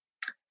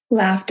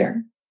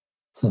 laughter.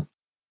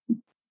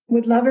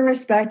 With love and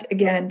respect,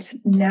 again,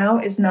 now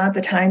is not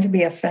the time to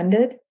be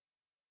offended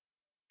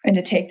and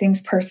to take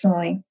things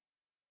personally.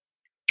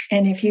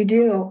 And if you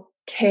do,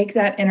 take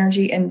that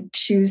energy and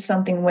choose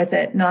something with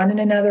it, not in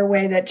another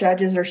way that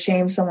judges or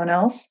shames someone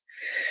else.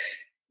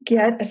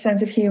 Get a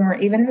sense of humor,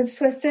 even if it's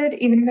twisted,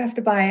 even if you have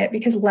to buy it,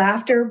 because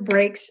laughter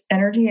breaks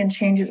energy and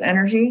changes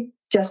energy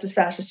just as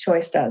fast as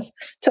choice does.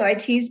 So I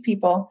tease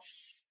people.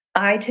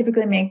 I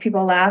typically make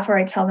people laugh, or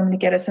I tell them to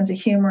get a sense of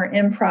humor,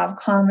 improv,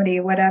 comedy,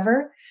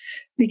 whatever,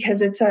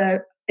 because it's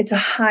a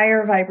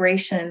higher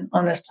vibration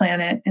on this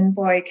planet. And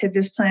boy, could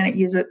this planet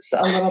use a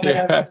little bit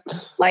of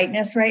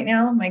lightness right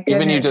now. My goodness.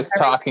 Even you just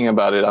talking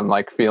about it, I'm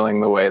like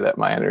feeling the way that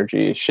my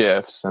energy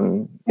shifts.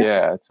 And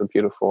it's a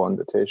beautiful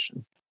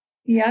invitation.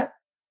 Yep.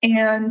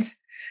 And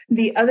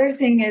the other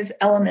thing is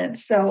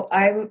elements. So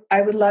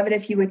I would love it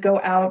if you would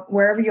go out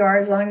wherever you are,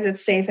 as long as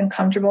it's safe and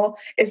comfortable,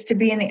 is to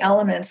be in the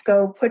elements.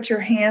 Go put your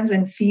hands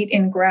and feet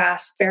in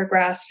grass, bare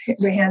grass,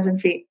 your hands and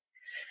feet,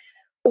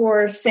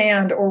 or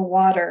sand or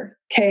water.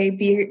 Okay.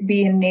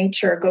 Be in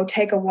nature. Go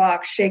take a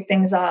walk, shake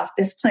things off.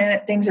 This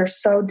planet, things are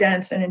so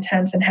dense and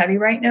intense and heavy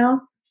right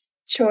now.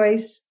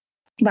 Choice,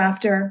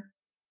 laughter,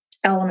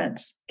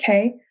 elements.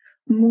 Okay.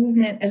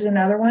 Movement is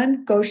another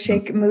one. Go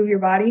shake, move your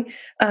body.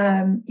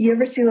 You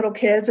ever see little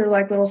kids or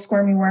like little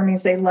squirmy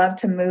wormies? They love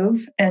to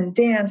move and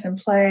dance and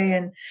play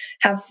and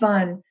have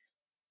fun.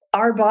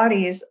 Our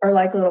bodies are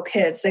like little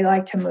kids. They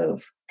like to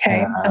move.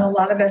 Okay. And a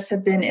lot of us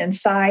have been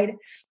inside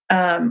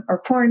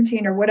or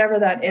quarantine or whatever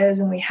that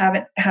is. And we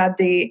haven't had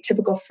the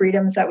typical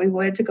freedoms that we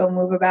would to go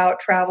move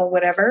about, travel,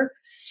 whatever.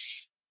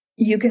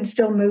 You can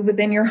still move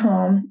within your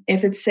home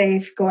if it's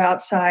safe. Go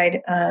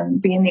outside,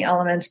 be in the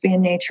elements, be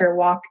in nature,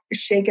 walk,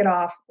 shake it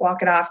off,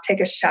 walk it off,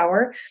 take a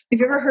shower. Have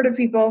you ever heard of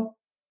people?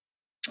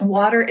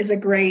 Water is a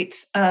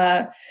great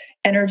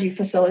energy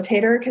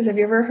facilitator, because have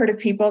you ever heard of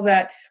people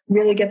that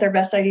really get their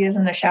best ideas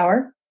in the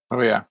shower?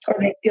 Oh, yeah. Or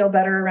they feel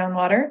better around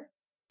water?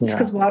 It's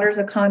because water is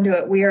a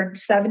conduit. We are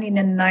 70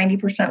 to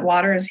 90%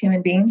 water as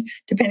human beings,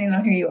 depending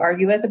on who you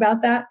argue with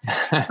about that.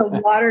 So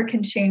water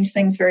can change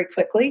things very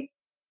quickly.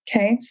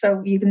 Okay,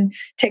 so you can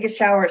take a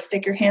shower,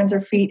 stick your hands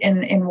or feet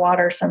in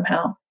water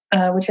somehow,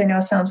 which I know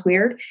sounds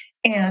weird,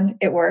 and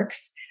it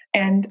works.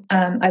 And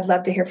I'd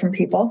love to hear from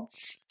people.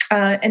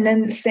 And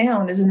then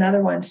sound is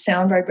another one.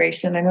 Sound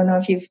vibration. I don't know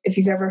if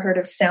you've ever heard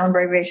of sound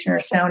vibration or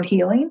sound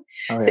healing.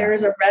 Oh, yeah. There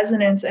is a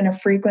resonance and a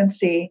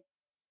frequency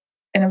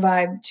and a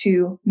vibe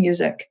to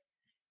music,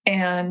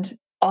 and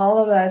all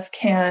of us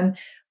can,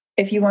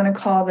 if you want to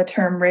call the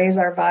term, raise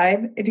our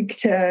vibe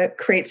to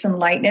create some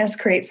lightness,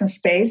 create some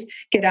space,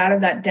 get out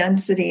of that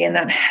density and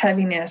that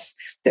heaviness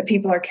that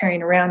people are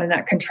carrying around and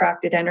that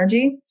contracted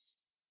energy.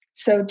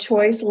 So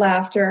choice,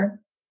 laughter,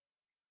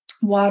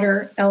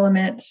 water,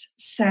 elements,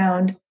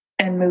 sound,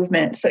 and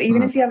movement. So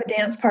even if you have a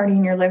dance party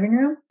in your living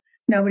room,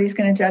 nobody's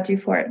going to judge you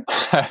for it.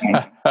 Okay?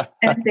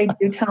 And if they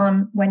do, tell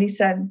them Wendy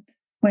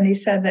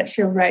said that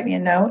she'll write me a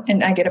note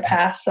and I get a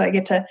pass. So I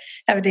get to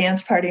have a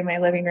dance party in my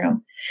living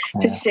room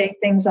to shake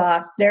things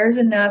off. There's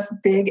enough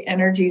big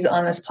energies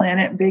on this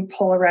planet, big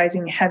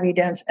polarizing, heavy,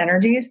 dense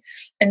energies.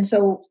 And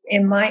so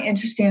in my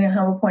interesting and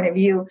humble point of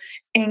view,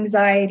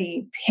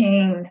 anxiety,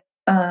 pain,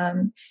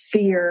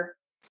 fear,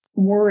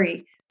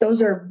 worry,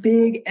 those are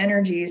big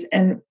energies.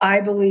 And I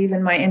believe,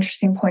 in my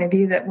interesting point of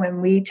view, that when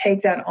we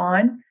take that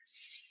on,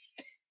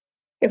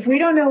 if we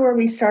don't know where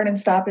we start and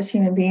stop as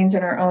human beings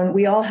in our own,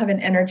 we all have an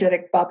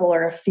energetic bubble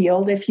or a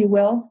field, if you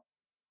will.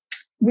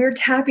 We're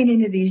tapping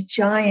into these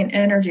giant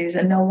energies,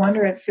 and no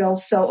wonder it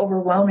feels so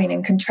overwhelming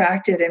and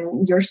contracted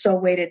and you're so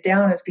weighted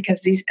down, is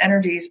because these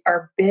energies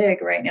are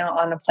big right now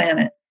on the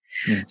planet.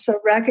 So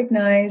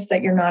recognize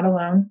that you're not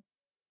alone,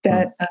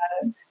 that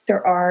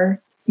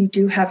you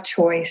do have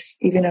choice,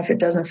 even if it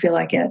doesn't feel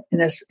like it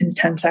in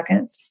 10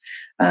 seconds.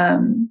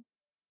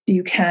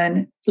 You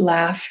can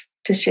laugh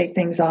to shake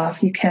things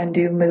off. You can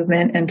do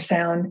movement and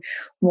sound,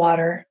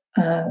 water,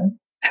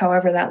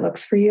 however that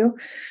looks for you.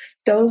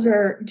 Those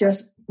are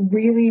just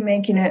really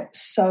making it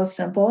so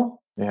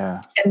simple.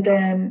 Yeah. And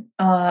then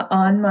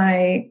on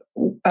my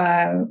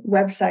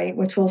website,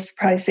 which we'll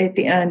probably say at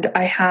the end,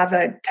 I have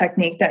a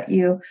technique that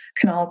you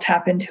can all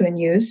tap into and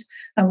use.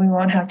 And we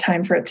won't have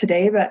time for it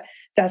today, but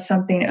that's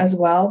something as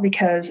well,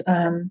 because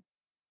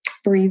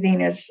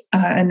breathing is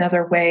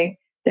another way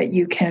that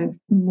you can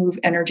move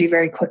energy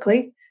very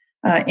quickly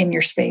in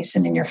your space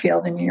and in your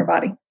field and in your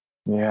body.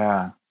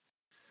 Yeah.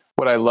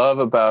 What I love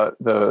about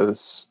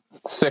those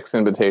 6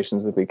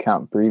 invitations, if we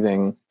count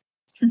breathing,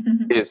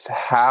 is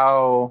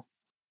how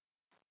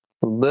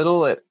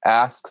little it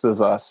asks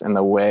of us in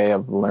the way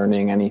of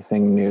learning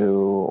anything new,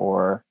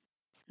 or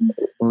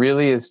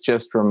really is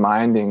just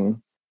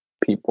reminding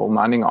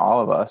all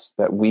of us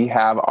that we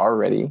have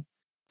already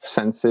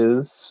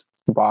senses,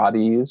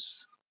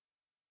 bodies,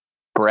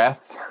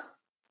 breath,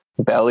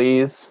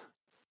 bellies,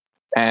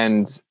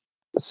 and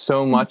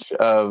so much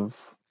of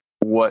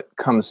what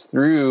comes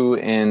through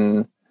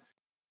in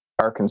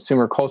our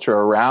consumer culture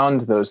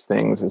around those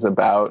things is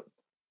about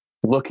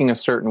looking a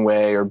certain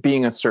way or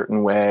being a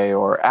certain way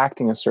or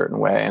acting a certain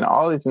way. And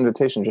all these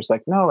invitations just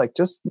like, no, like,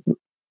 just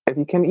if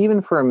you can,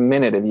 even for a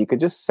minute, if you could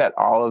just set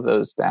all of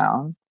those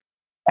down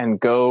and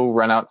go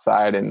run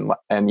outside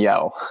and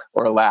yell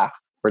or laugh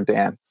or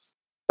dance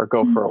or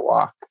go for a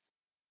walk,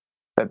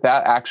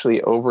 that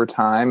actually over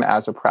time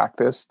as a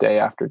practice, day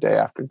after day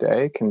after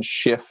day, can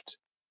shift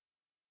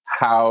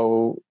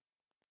how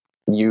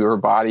your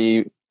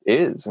body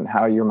is and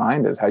how your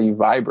mind is, how you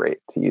vibrate,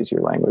 to use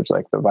your language.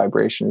 Like, the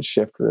vibrations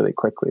shift really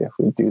quickly if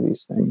we do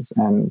these things.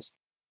 And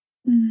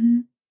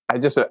I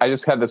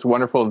just had this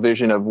wonderful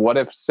vision of, what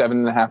if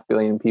 7.5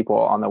 billion people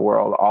on the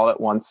world all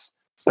at once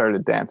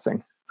started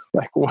dancing?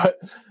 Like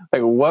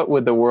what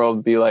would the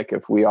world be like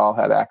if we all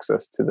had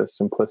access to the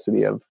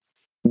simplicity of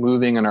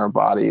moving in our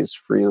bodies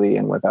freely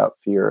and without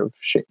fear of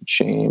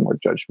shame or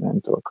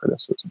judgment or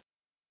criticism?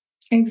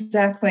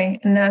 Exactly.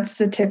 And that's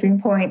the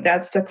tipping point.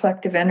 That's the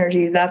collective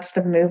energy. That's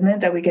the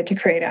movement that we get to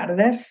create out of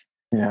this.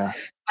 Yeah.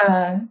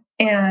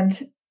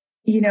 And,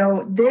 you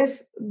know,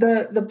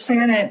 the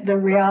planet, the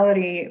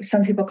reality,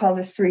 some people call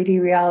this 3D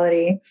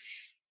reality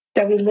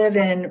that we live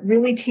in,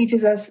 really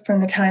teaches us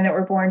from the time that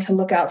we're born to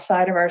look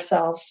outside of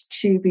ourselves,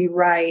 to be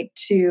right,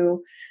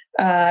 to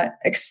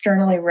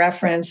externally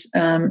reference,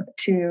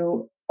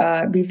 to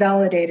be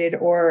validated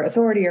or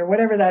authority or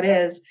whatever that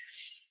is.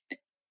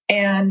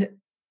 And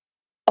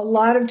a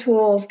lot of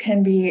tools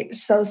can be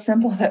so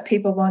simple that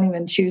people won't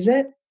even choose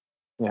it.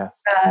 Yeah.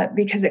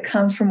 Because it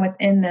comes from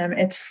within them.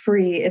 It's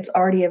free. It's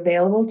already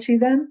available to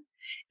them.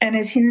 And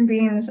as human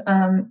beings,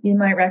 you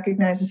might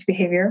recognize this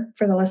behavior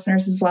for the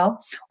listeners as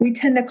well. We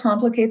tend to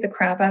complicate the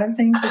crap out of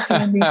things as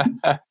human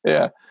beings.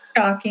 Yeah.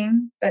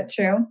 Shocking, but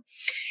true.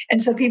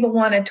 And so people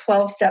want a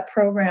 12-step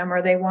program,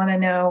 or they want to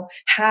know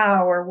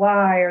how or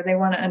why, or they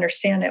want to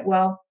understand it.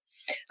 Well,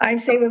 I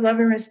say with love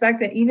and respect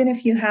that even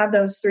if you have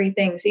those 3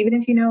 things, even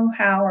if you know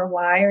how or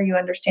why, or you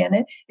understand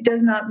it, it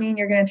does not mean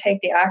you're going to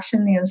take the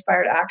action, the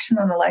inspired action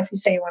on the life you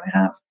say you want to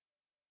have.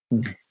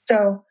 Mm-hmm.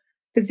 So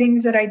the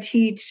things that I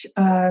teach,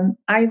 I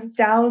have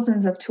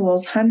thousands of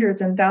tools,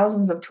 hundreds and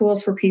thousands of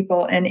tools for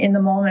people. And in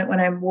the moment when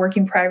I'm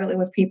working privately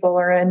with people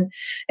or in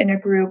a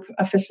group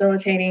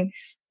facilitating,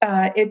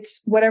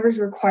 it's whatever's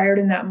required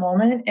in that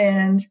moment,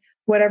 and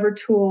whatever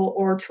tool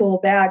or tool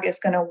bag is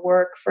going to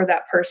work for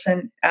that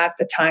person at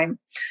the time.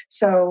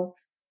 So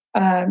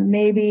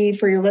maybe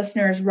for your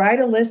listeners,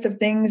 write a list of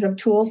things, of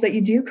tools that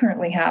you do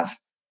currently have,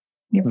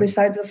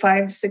 besides the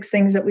 5-6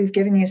 things that we've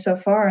given you so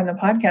far in the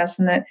podcast,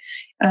 and that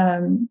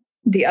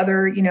the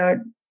other,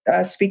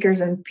 speakers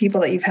and people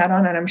that you've had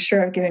on, and I'm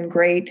sure have given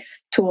great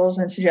tools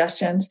and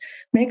suggestions.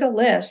 Make a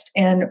list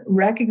and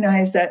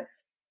recognize that,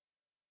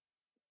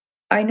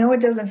 I know it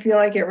doesn't feel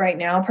like it right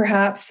now,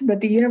 perhaps,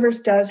 but the universe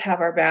does have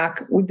our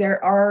back. We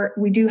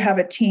do have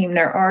a team.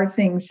 There are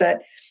things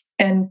that,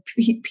 and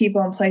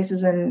people and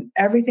places and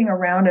everything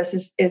around us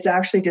is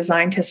actually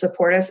designed to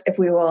support us if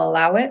we will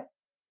allow it.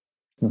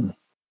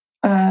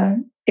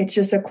 It's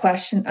just a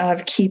question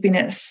of keeping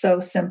it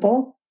so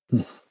simple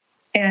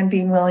and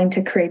being willing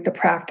to create the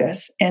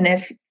practice. And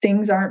if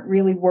things aren't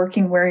really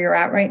working where you're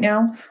at right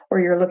now, or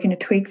you're looking to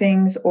tweak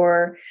things,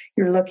 or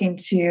you're looking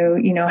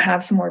to,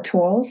 have some more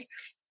tools,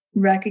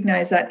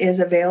 recognize that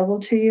is available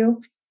to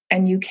you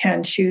and you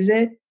can choose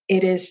it.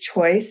 It is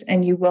choice,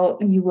 and you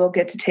will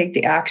get to take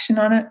the action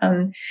on it,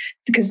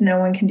 because no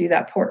one can do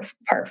that part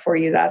for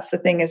you. That's the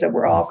thing, is that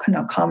we're all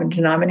a common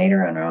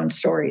denominator on our own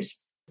stories.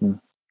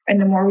 And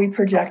the more we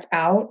project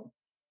out,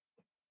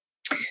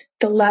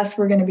 the less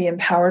we're going to be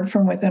empowered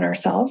from within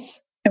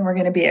ourselves, and we're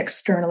going to be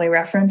externally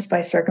referenced by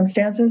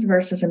circumstances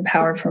versus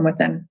empowered from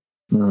within.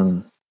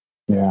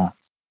 Yeah.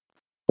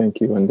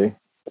 Thank you, Wendy.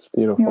 It's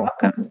beautiful. You're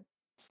welcome.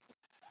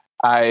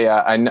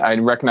 I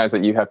recognize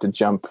that you have to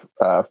jump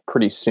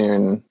pretty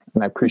soon,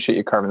 and I appreciate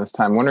you carving this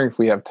time. I'm wondering if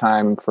we have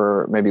time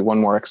for maybe one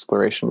more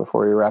exploration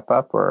before we wrap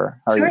up, or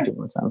how are you doing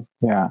with them?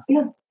 Yeah.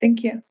 Yeah.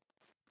 Thank you.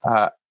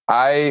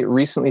 I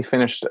recently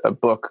finished a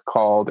book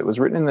called, it was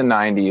written in the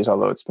 90s,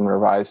 although it's been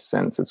revised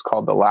since. It's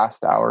called The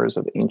Last Hours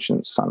of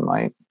Ancient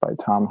Sunlight by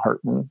Tom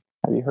Hartman.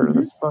 Have you heard of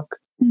this book?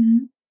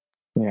 Mm-hmm.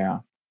 Yeah.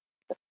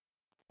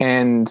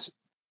 And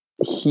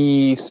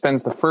he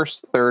spends the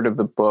first third of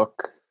the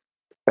book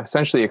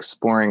essentially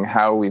exploring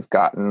how we've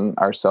gotten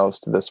ourselves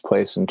to this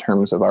place in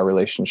terms of our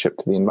relationship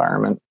to the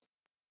environment,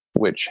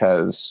 which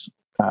has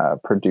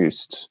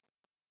produced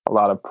a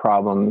lot of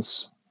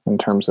problems in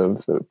terms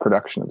of the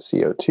production of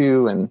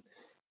CO2 and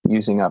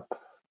using up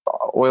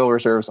oil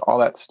reserves, all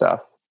that stuff.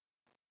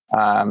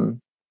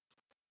 And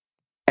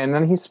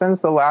then he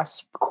spends the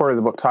last quarter of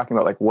the book talking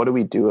about, like, what do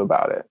we do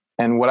about it?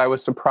 And what I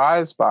was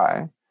surprised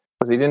by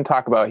was he didn't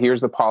talk about,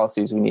 here's the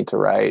policies we need to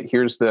write,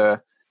 here's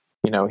the,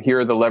 here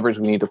are the levers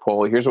we need to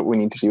pull, here's what we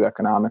need to do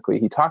economically.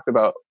 He talked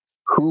about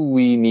who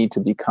we need to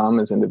become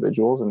as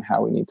individuals and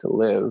how we need to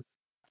live.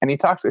 And he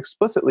talks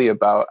explicitly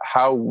about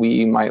how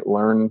we might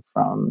learn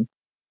from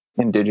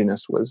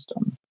indigenous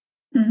wisdom.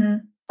 Mm-hmm.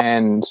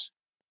 And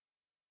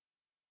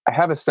I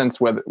have a sense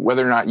whether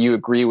or not you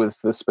agree with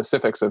the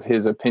specifics of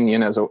his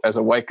opinion as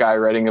a white guy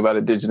writing about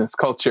indigenous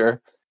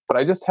culture, but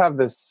I just have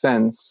this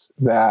sense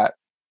that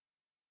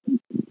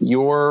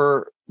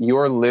you're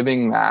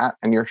living that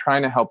and you're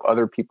trying to help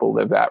other people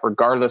live that,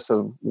 regardless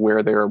of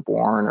where they were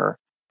born or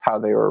how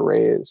they were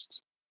raised.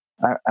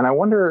 And I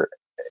wonder,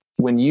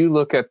 when you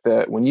look at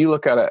the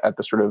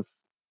sort of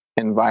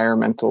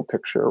environmental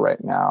picture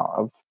right now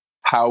of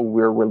how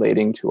we're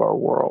relating to our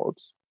world,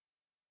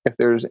 if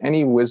there's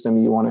any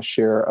wisdom you want to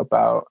share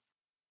about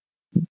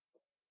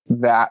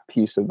that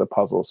piece of the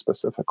puzzle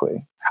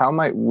specifically, how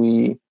might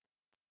we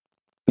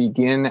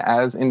begin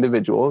as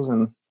individuals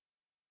and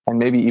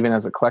maybe even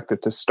as a collective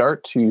to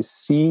start to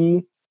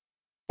see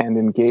and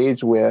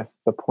engage with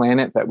the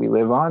planet that we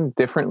live on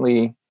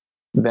differently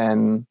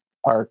than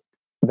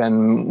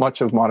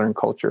much of modern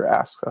culture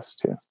asks us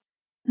to?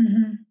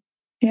 Mm-hmm.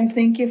 Yeah,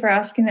 thank you for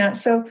asking that.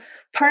 So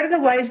part of the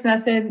WISE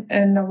method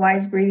and the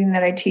WISE breathing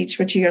that I teach,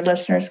 which your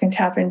listeners can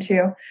tap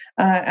into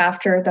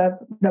after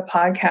the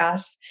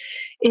podcast,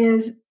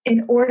 is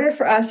in order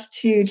for us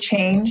to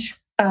change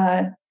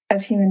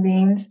as human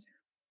beings,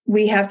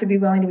 we have to be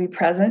willing to be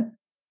present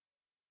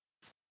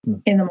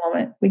in the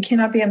moment. We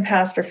cannot be in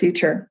past or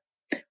future.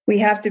 We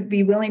have to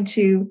be willing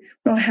to, we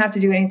don't have to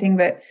do anything,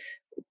 but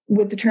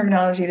with the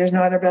terminology, there's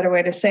no other better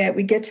way to say it.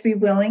 We get to be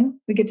willing.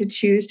 We get to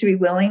choose to be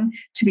willing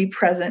to be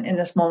present in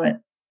this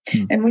moment.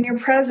 And when you're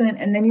present,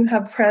 and then you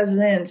have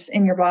presence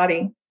in your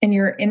body, and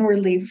you're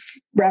inwardly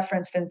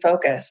referenced and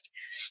focused,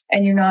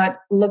 and you're not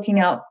looking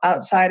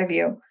outside of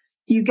you,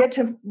 you get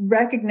to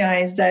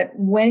recognize that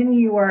when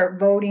you are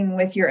voting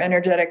with your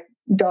energetic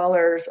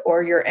dollars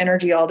or your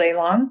energy all day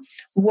long,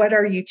 what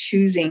are you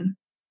choosing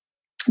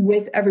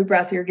with every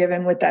breath you're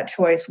given with that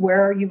choice?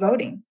 Where are you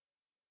voting?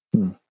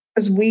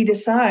 Because we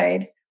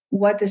decide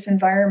what this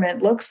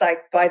environment looks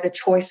like by the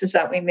choices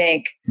that we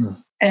make.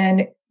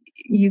 And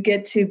you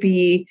get to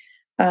be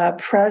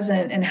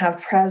present and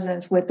have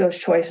presence with those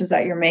choices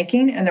that you're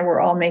making and that we're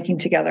all making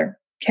together.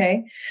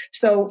 Okay.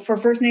 So for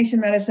First Nation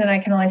medicine, I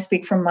can only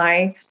speak from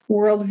my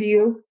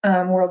worldview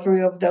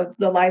of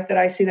the life that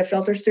I see the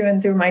filters through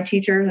and through my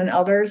teachers and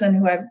elders and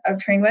who I've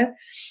trained with.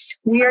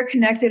 We are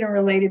connected and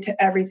related to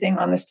everything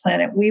on this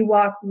planet. We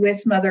walk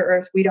with Mother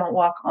Earth. We don't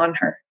walk on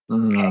her.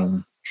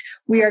 Okay.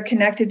 We are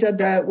connected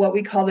to what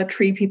we call the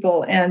tree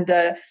people and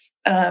the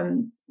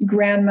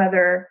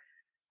grandmother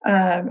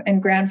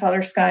and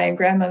grandfather sky and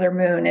grandmother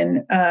moon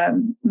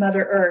and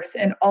Mother Earth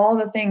and all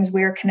the things.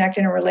 We are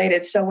connected and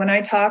related. So when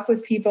I talk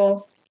with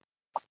people,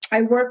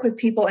 I work with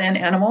people and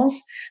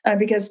animals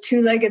because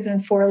two-leggeds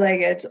and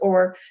four-leggeds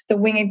or the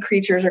winged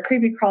creatures or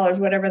creepy crawlers,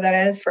 whatever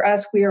that is, for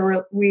us, we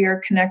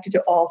are connected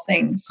to all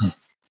things.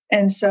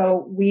 And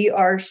so we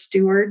are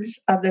stewards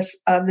of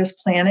this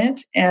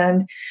planet,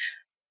 and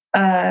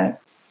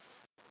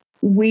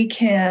we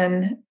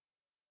can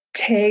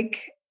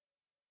take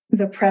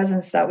the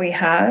presence that we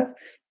have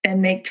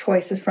and make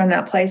choices from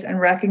that place and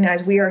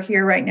recognize we are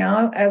here right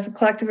now as a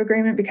collective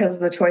agreement because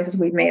of the choices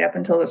we've made up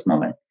until this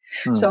moment.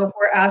 So if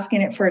we're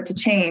asking it for it to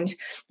change,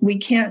 we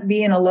can't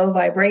be in a low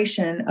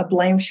vibration of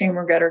blame, shame,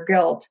 regret, or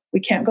guilt. We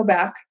can't go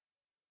back.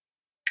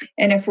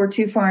 And if we're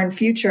too far in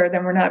future,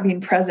 then we're not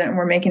being present and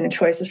we're making the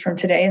choices from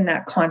today in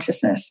that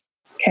consciousness,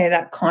 okay,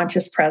 that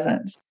conscious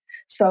presence.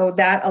 So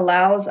that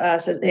allows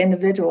us as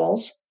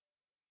individuals,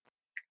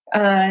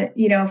 and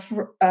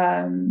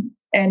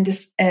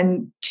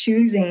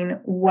choosing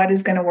what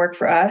is going to work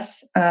for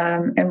us,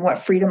 and what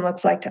freedom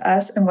looks like to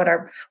us, and what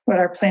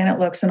our planet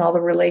looks and all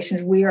the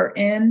relations we are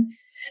in.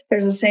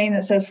 There's a saying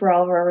that says, for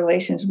all of our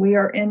relations, we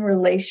are in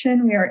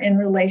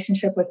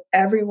relationship with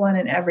everyone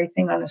and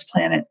everything on this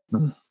planet.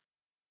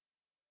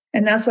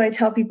 And that's why I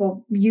tell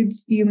people,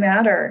 you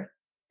matter.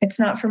 It's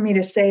not for me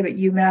to say, but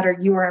you matter.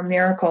 You are a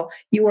miracle.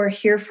 You are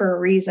here for a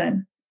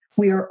reason.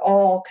 We are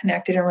all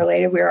connected and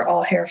related. We are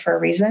all here for a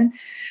reason,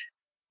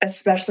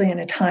 especially in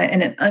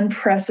an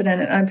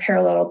unprecedented,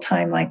 unparalleled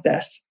time like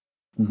this.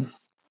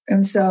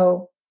 And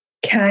so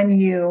can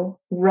you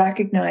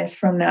recognize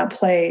from that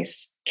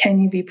place? Can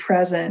you be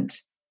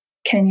present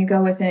Can you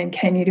go within?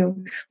 Can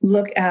you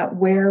look at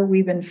where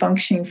we've been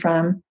functioning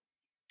from,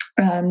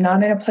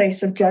 not in a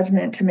place of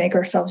judgment to make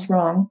ourselves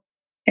wrong,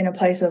 in a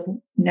place of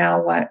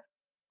now what?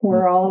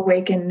 We're all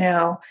awakened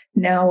now.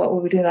 Now what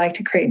would we like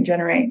to create and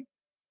generate?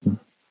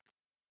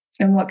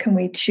 And what can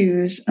we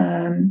choose?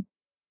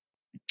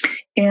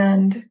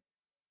 And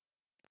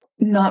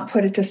not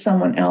put it to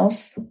someone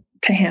else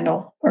to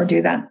handle or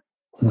do that.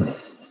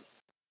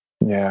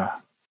 Yeah.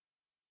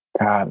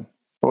 God.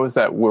 What was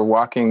that? We're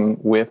walking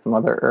with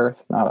Mother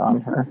Earth, not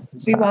on her.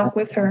 We walk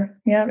with her.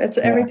 Yeah.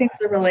 Everything's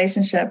a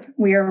relationship.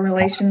 We are a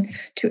relation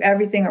to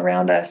everything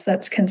around us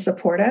that can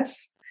support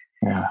us.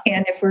 Yeah.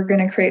 And if we're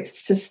going to create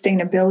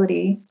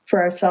sustainability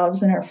for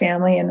ourselves and our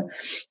family and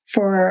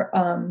for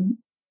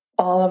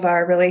all of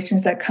our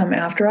relations that come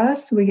after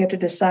us, we get to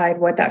decide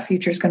what that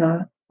future is going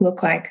to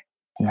look like.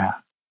 Yeah.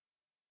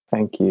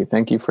 Thank you.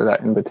 Thank you for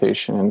that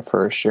invitation and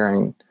for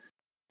sharing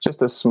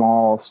just a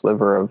small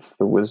sliver of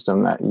the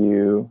wisdom that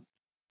you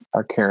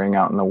are carrying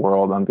out in the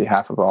world on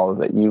behalf of all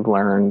that you've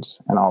learned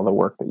and all the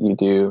work that you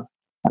do,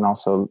 and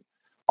also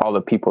all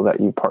the people that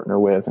you partner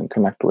with and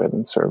connect with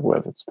and serve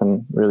with. It's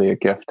been really a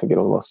gift to get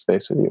a little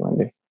space with you,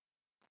 Wendy.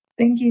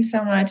 Thank you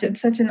so much.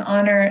 It's such an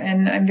honor,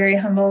 and I'm very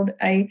humbled.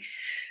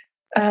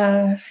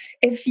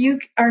 If you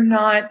are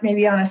not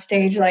maybe on a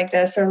stage like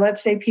this, or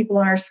let's say people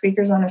are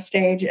speakers on a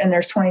stage and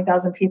there's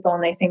 20,000 people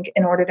and they think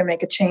in order to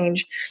make a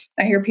change,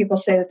 I hear people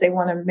say that they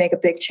want to make a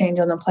big change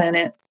on the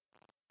planet.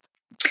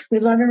 We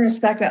love and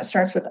respect that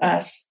starts with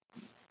us.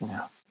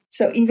 Yeah.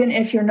 So even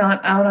if you're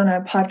not out on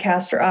a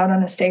podcast or out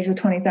on a stage with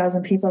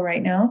 20,000 people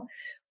right now,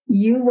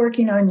 you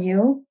working on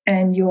you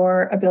and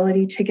your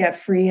ability to get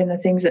free and the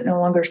things that no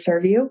longer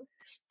serve you,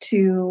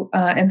 to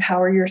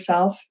empower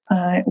yourself,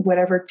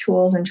 whatever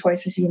tools and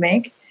choices you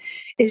make,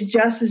 is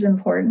just as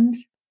important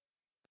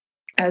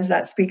as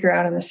that speaker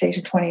out on the stage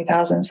of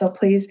 20,000. So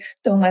please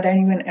don't let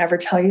anyone ever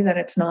tell you that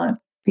it's not,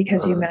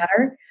 because you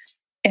matter.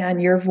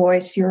 And your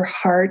voice, your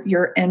heart,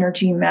 your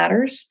energy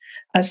matters,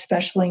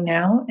 especially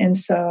now. And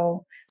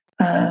so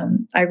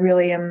I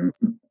really am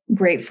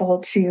grateful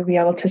to be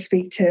able to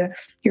speak to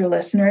your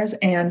listeners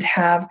and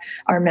have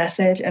our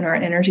message and our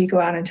energy go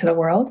out into the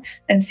world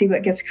and see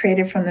what gets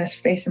created from this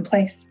space and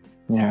place.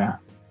 Yeah.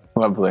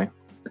 Lovely.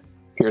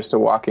 Here's to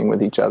walking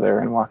with each other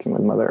and walking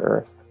with Mother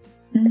Earth.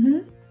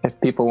 Mm-hmm. If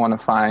people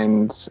want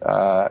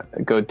to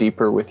go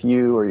deeper with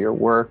you or your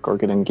work, or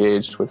get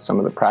engaged with some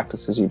of the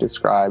practices you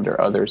described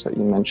or others that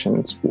you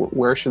mentioned,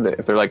 where should they,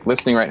 if they're like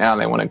listening right now and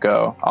they want to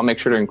go, I'll make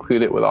sure to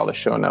include it with all the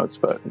show notes,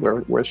 but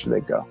where should they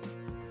go?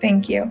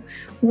 Thank you.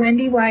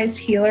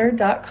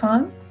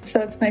 WendyWiseHealer.com. So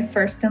it's my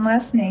first and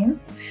last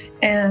name.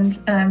 And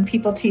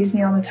people tease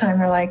me all the time.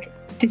 They're like,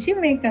 did you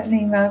make that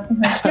name up?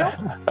 I'm like, no.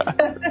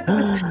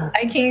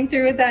 I came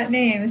through with that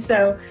name.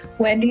 So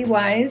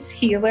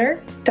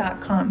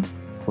WendyWiseHealer.com.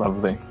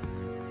 Lovely.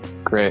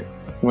 Great.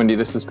 Wendy,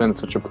 this has been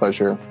such a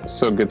pleasure. It's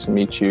so good to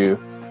meet you.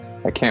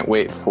 I can't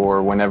wait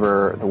for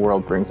whenever the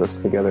world brings us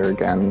together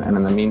again. And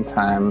in the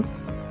meantime,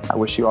 I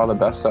wish you all the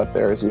best out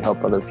there as you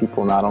help other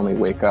people not only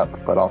wake up,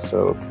 but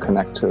also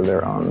connect to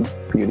their own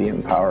beauty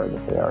and power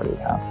that they already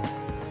have.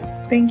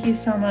 Thank you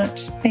so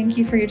much. Thank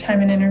you for your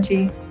time and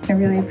energy. I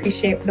really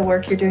appreciate the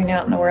work you're doing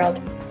out in the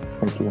world.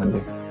 Thank you,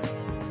 Wendy.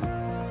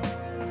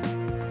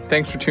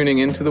 Thanks for tuning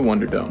in to the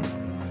Wonder Dome.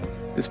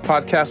 This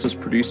podcast was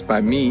produced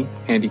by me,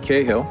 Andy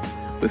Cahill,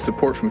 with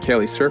support from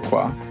Kaylee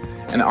Surqua,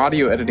 and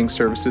audio editing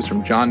services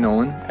from John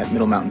Nolan at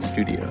Middle Mountain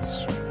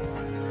Studios.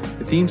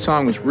 The theme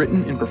song was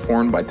written and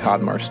performed by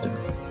Todd Marston.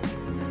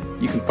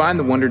 You can find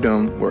the Wonder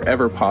Dome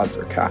wherever pods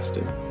are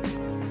casted.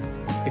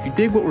 If you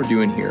dig what we're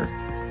doing here,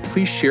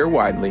 please share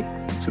widely,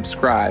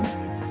 subscribe,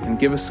 and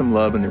give us some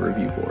love in the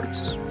review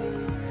boards.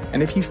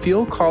 And if you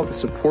feel called to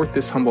support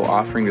this humble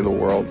offering to the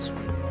world,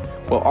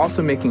 while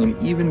also making an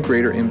even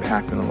greater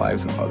impact in the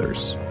lives of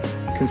others,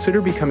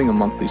 consider becoming a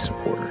monthly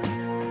supporter.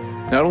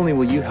 Not only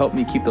will you help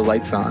me keep the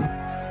lights on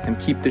and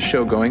keep the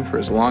show going for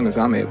as long as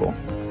I'm able,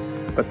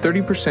 but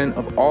 30%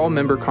 of all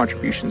member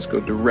contributions go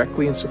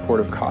directly in support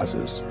of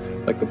causes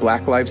like the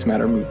Black Lives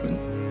Matter movement,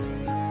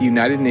 the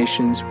United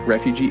Nations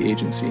Refugee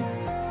Agency,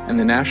 and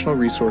the National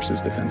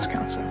Resources Defense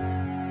Council.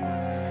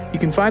 You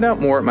can find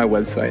out more at my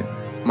website,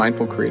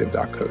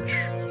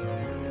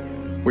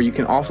 mindfulcreative.coach, where you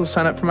can also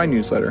sign up for my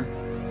newsletter,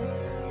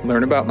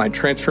 learn about my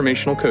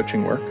transformational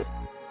coaching work,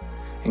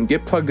 and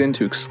get plugged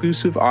into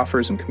exclusive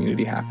offers and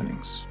community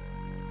happenings.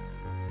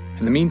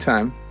 In the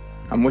meantime,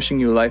 I'm wishing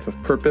you a life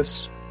of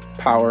purpose,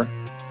 power,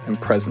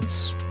 and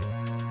presence.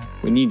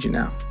 We need you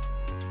now,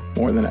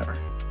 more than ever.